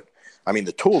for it. I mean,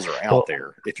 the tools are out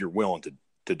there if you're willing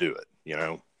to do it.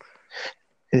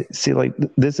 See, like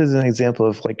this is an example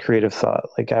of like creative thought.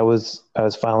 Like I was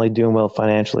finally doing well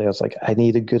financially. I was like, I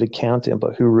need a good accountant,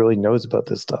 but who really knows about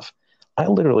this stuff? I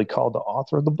literally called the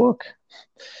author of the book,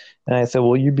 And I said,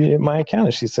 will you be my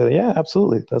accountant? She said, yeah,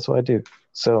 absolutely. That's what I do.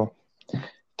 So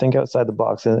think outside the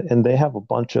box. And they have a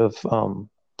bunch of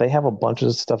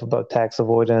stuff about tax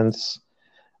avoidance.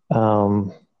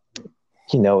 Um,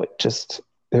 it just,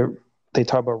 they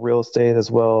talk about real estate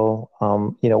as well.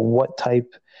 What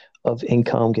type of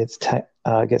income gets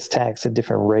taxed at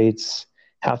different rates,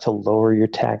 how to lower your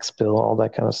tax bill, all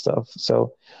that kind of stuff.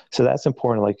 So that's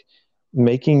important. Like,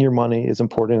 making your money is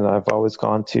important. I've always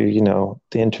gone to,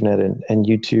 the internet and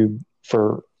YouTube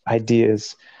for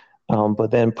ideas.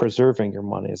 But then preserving your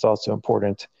money is also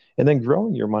important. And then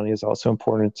growing your money is also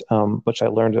important, which I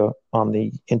learned on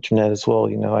the internet as well.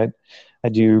 I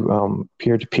do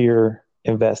peer-to-peer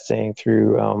investing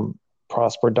through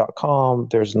prosper.com.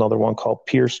 There's another one called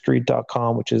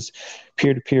peerstreet.com, which is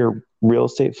peer-to-peer real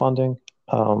estate funding,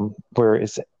 where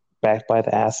it's backed by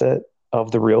the asset of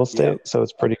the real estate. Yeah. So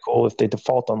it's pretty cool. If they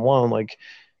default on loan, like,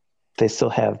 they still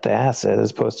have the asset,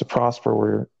 as opposed to Prosper,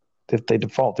 where if they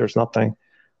default, there's nothing.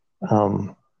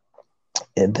 And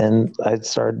then I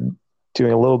started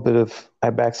doing a little bit I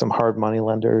backed some hard money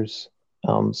lenders.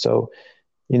 So,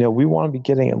 we want to be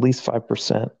getting at least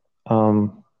 5%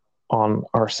 on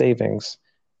our savings,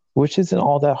 which isn't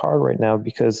all that hard right now,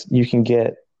 because you can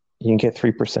get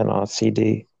 3% on a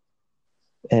CD.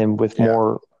 And with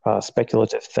more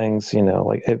speculative things,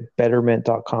 like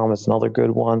Betterment.com is another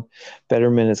good one.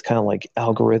 Betterment is kind of like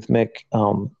algorithmic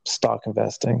stock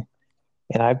investing.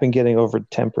 And I've been getting over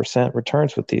 10%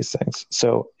 returns with these things.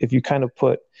 So if you kind of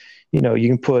put, you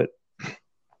can put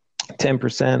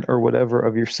 10% or whatever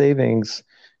of your savings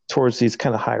towards these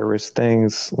kind of high risk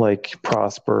things like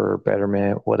Prosper,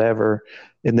 Betterment, whatever.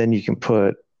 And then you can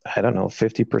put,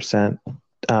 50%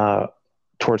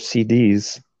 towards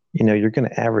CDs, you're going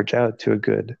to average out to a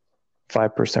good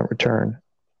 5% return.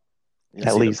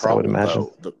 At least, I would imagine.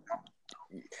 But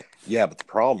the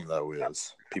problem, though,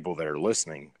 is people that are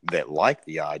listening that like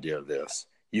the idea of this,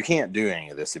 you can't do any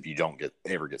of this if you don't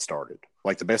ever get started.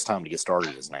 Like, the best time to get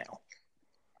started is now.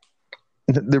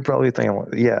 They're probably thinking,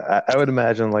 I would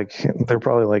imagine, like, they're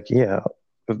probably like,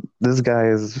 this guy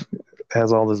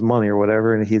has all this money or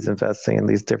whatever, and he's investing in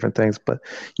these different things. But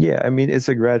it's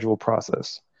a gradual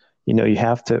process. You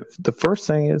have to, the first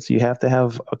thing is you have to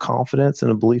have a confidence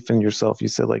and a belief in yourself. You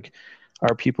said, like,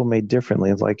 are people made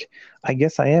differently? Like, I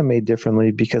guess I am made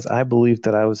differently because I believed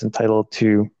that I was entitled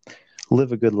to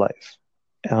live a good life.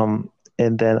 And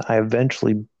then I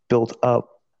eventually built up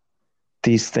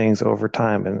these things over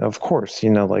time. And of course,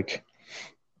 like,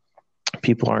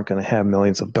 people aren't going to have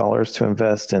millions of dollars to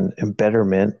invest in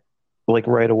Betterment, like,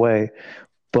 right away.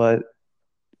 But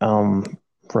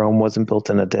Rome wasn't built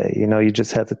in a day. You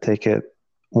just have to take it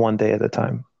one day at a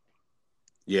time.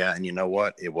 Yeah, and you know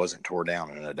what? It wasn't tore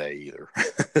down in a day either.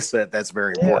 So that's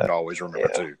very important to always remember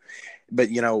too. But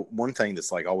one thing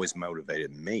that's, like, always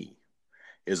motivated me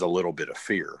is a little bit of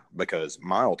fear, because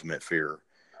my ultimate fear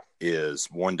is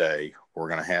one day we're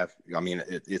going to have,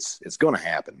 it's going to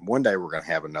happen. One day we're going to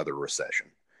have another recession,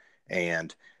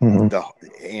 and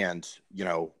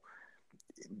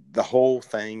the whole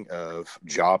thing of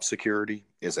job security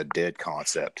is a dead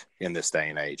concept in this day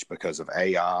and age because of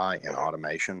AI and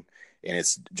automation. And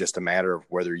it's just a matter of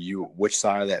which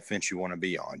side of that fence you want to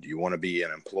be on. Do you want to be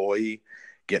an employee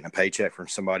getting a paycheck from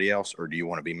somebody else, or do you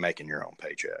want to be making your own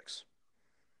paychecks?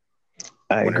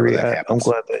 I agree. I'm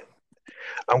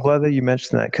glad that you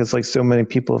mentioned that, because, like, so many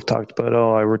people have talked about,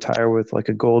 I retire with, like,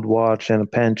 a gold watch and a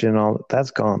pension. All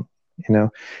that's gone.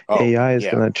 AI is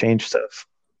going to change stuff.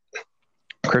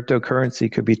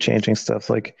 Cryptocurrency could be changing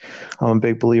stuff. Like, I'm a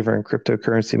big believer in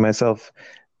cryptocurrency myself.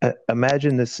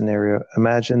 Imagine this scenario.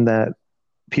 Imagine that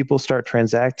people start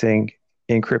transacting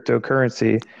in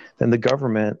cryptocurrency, then the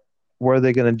government, what are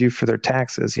they going to do for their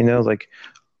taxes? Like,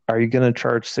 are you going to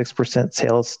charge 6%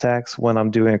 sales tax when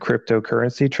I'm doing a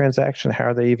cryptocurrency transaction? How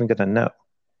are they even going to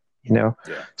know?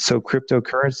 So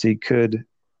cryptocurrency could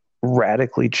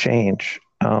radically change,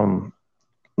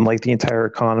 like, the entire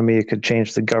economy. It could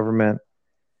change the government.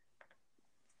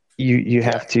 You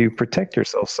have to protect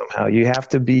yourself somehow. You have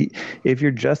to be, if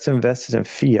you're just invested in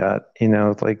fiat,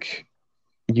 like,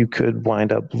 you could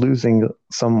wind up losing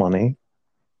some money.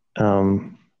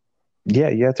 You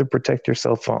have to protect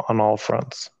yourself on all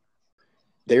fronts.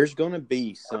 There's going to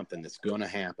be something that's going to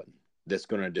happen that's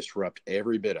going to disrupt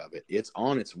every bit of it. It's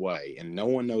on its way, and no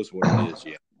one knows what it is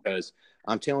yet. Because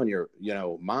I'm telling you,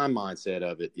 my mindset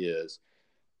of it is,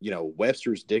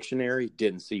 Webster's dictionary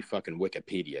didn't see fucking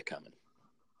Wikipedia coming.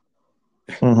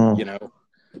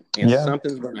 And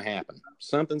something's going to happen.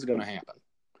 Something's going to happen.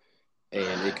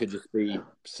 And it could just be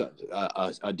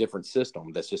a different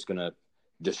system that's just going to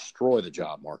destroy the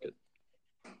job market.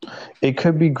 It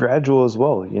could be gradual as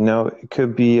well. It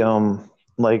could be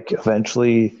like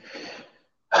eventually,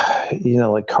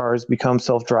 like cars become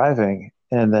self-driving,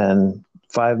 and then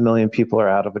 5 million people are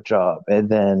out of a job, and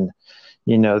then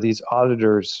these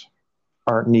auditors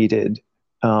aren't needed.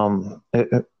 No,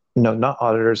 not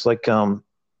auditors, like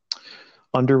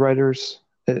underwriters.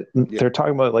 They're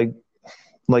talking about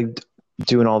like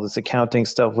doing all this accounting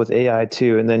stuff with AI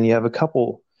too, and then you have a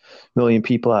couple million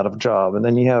people out of a job, and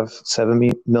then you have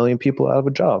 7 million people out of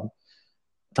a job.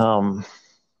 And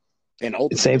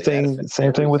ultimately, same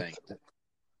thing with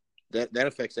that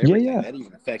affects everything. Yeah. That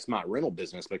even affects my rental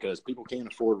business because people can't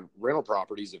afford rental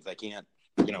properties if they can't,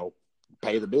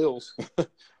 pay the bills.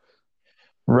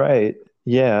 Right.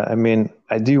 Yeah. I mean,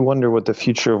 I do wonder what the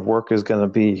future of work is going to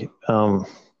be.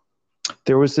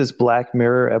 There was this Black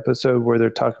Mirror episode where they're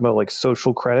talking about like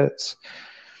social credits.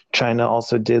 China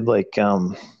also did like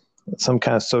some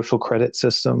kind of social credit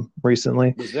system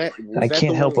recently. Was that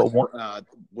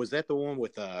the one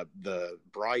with the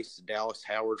Bryce Dallas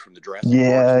Howard from the Jurassic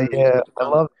Park series? Yeah. I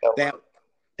love that. That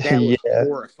was Yeah.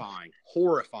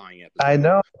 horrifying episode. I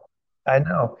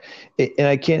know. And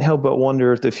I can't help but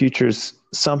wonder if the future's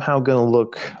somehow going to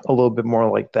look a little bit more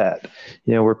like that,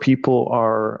 where people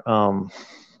are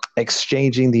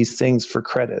exchanging these things for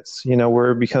credits,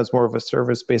 where it becomes more of a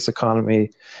service-based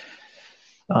economy.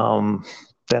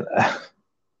 That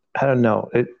I don't know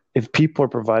if people are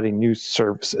providing new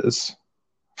services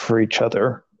for each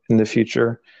other in the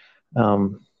future,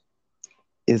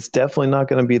 it's definitely not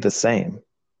going to be the same.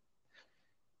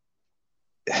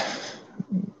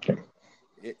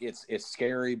 It's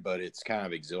scary, but it's kind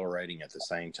of exhilarating at the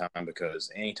same time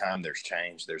because anytime there's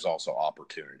change, there's also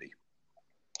opportunity.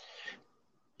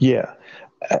 Yeah.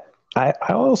 I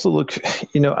also look,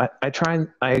 I try and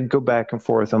I go back and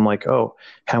forth. I'm like, oh,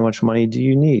 how much money do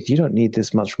you need? You don't need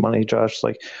this much money, Josh.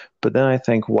 But then I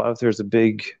think, what if there's a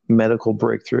big medical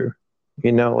breakthrough,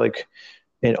 and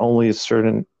only a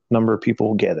certain number of people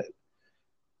will get it.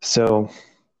 So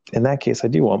in that case, I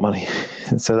do want money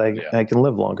so that I can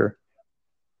live longer.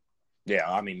 Yeah.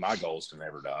 I mean, my goal is to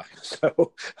never die.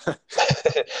 So you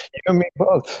and me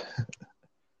both.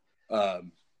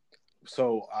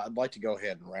 So I'd like to go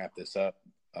ahead and wrap this up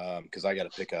because I got to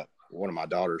pick up one of my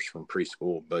daughters from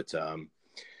preschool. But,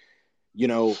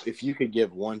 if you could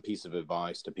give one piece of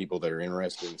advice to people that are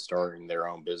interested in starting their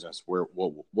own business, what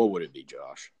would it be,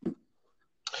 Josh?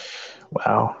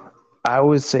 Wow. I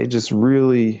would say just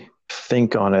really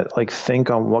think on it. Think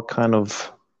on what kind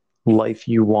of life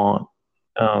you want.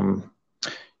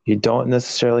 You don't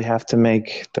necessarily have to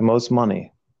make the most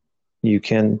money. You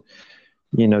can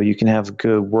have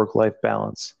good work-life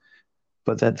balance,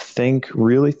 but then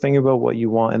really think about what you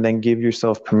want and then give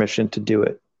yourself permission to do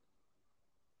it.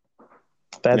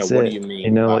 That's it. What do you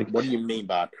mean? What do you mean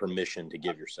by permission to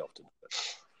give yourself to do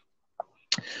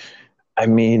it? I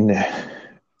mean,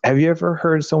 have you ever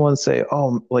heard someone say,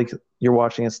 oh, like you're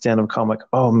watching a stand-up comic,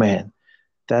 oh man,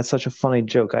 that's such a funny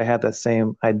joke. I had that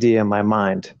same idea in my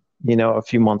mind, a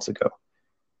few months ago.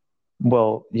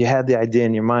 Well, you had the idea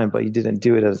in your mind, but you didn't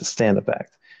do it as a stand-up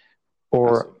act.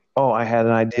 Or, oh, I had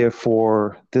an idea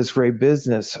for this great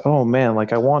business. Oh, man,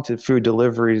 I wanted food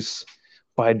deliveries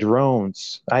by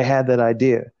drones. I had that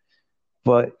idea,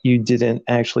 but you didn't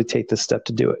actually take the step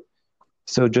to do it.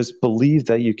 So just believe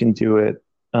that you can do it.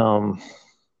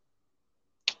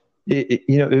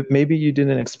 Maybe you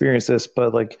didn't experience this,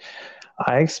 but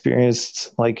I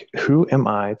experienced, who am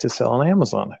I to sell on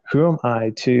Amazon? Who am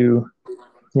I to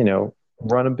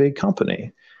run a big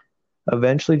company?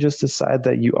 Eventually just decide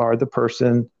that you are the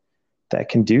person that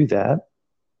can do that,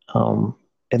 and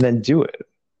then do it.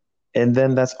 And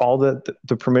then that's all the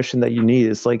permission that you need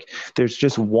is there's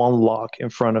just one lock in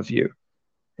front of you.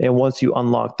 And once you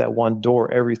unlock that one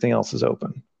door, everything else is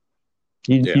open.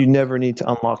 You never need to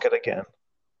unlock it again.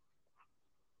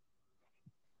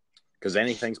 Because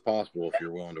anything's possible if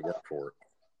you're willing to work for it.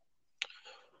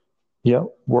 Yeah,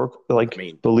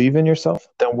 believe in yourself,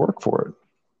 then work for it.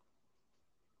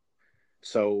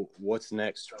 So what's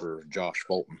next for Josh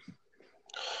Fulton?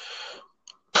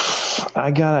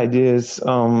 I got ideas.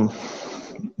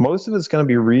 Most of it's going to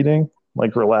be reading,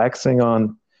 relaxing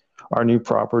on our new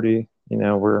property.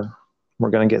 We're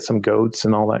going to get some goats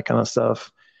and all that kind of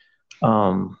stuff.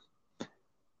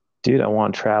 Dude, I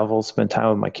want to travel, spend time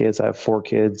with my kids. I have 4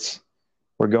 kids.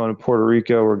 We're going to Puerto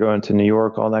Rico. We're going to New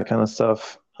York, all that kind of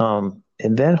stuff. And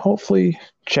then hopefully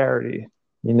charity.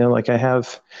 I'm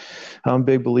a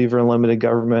big believer in limited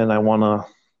government. I want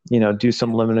to, do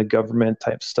some limited government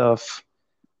type stuff.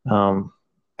 Hey,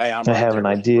 I have an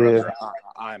idea.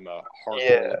 I'm a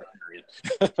hardcore.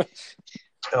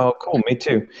 Oh, cool. Me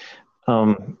too.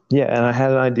 Yeah, and I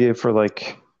had an idea for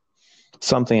like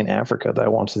something in Africa that I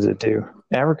wanted to do.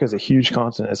 Africa is a huge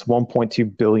continent. It's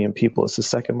 1.2 billion people. It's the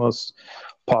second most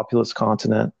populous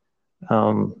continent.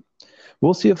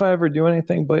 We'll see if I ever do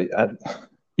anything, but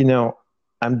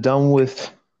I'm done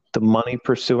with the money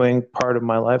pursuing part of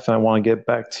my life, and I want to get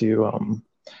back to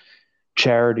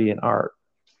charity and art.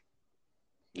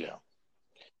 Yeah.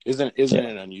 Isn't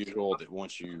it unusual that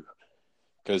once you,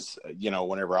 because,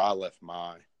 whenever I left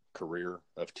my career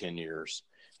of 10 years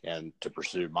and to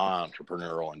pursue my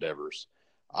entrepreneurial endeavors,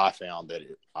 I found that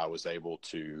I was able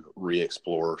to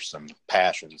re-explore some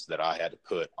passions that I had to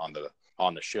put on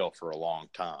the shelf for a long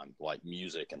time, like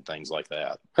music and things like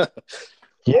that.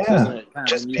 Yeah, so isn't it kind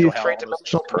just of be a unusual how all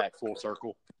three-dimensional this back full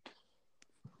circle?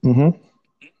 Mm-hmm.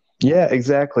 Yeah,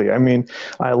 exactly. I mean,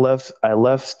 I left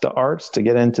the arts to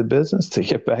get into business, to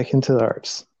get back into the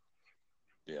arts.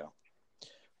 Yeah.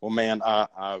 Well, man,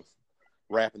 I've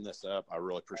wrapping this up. I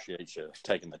really appreciate you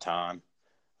taking the time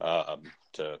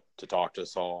to talk to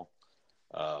us all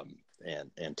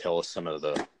and tell us some of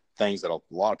the things that a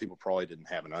lot of people probably didn't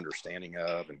have an understanding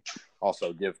of, and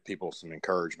also give people some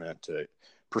encouragement to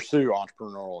pursue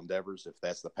entrepreneurial endeavors if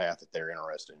that's the path that they're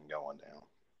interested in going down.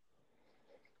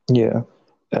 Yeah.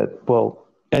 Well,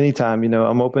 anytime,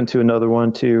 I'm open to another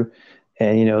one too.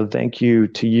 And, thank you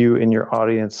to you and your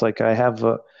audience. Like, I have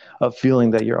a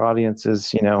feeling that your audience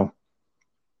is,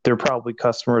 they're probably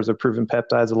customers of Proven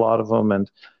Peptides, a lot of them.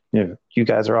 And, you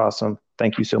guys are awesome.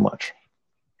 Thank you so much.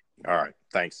 All right.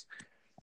 Thanks.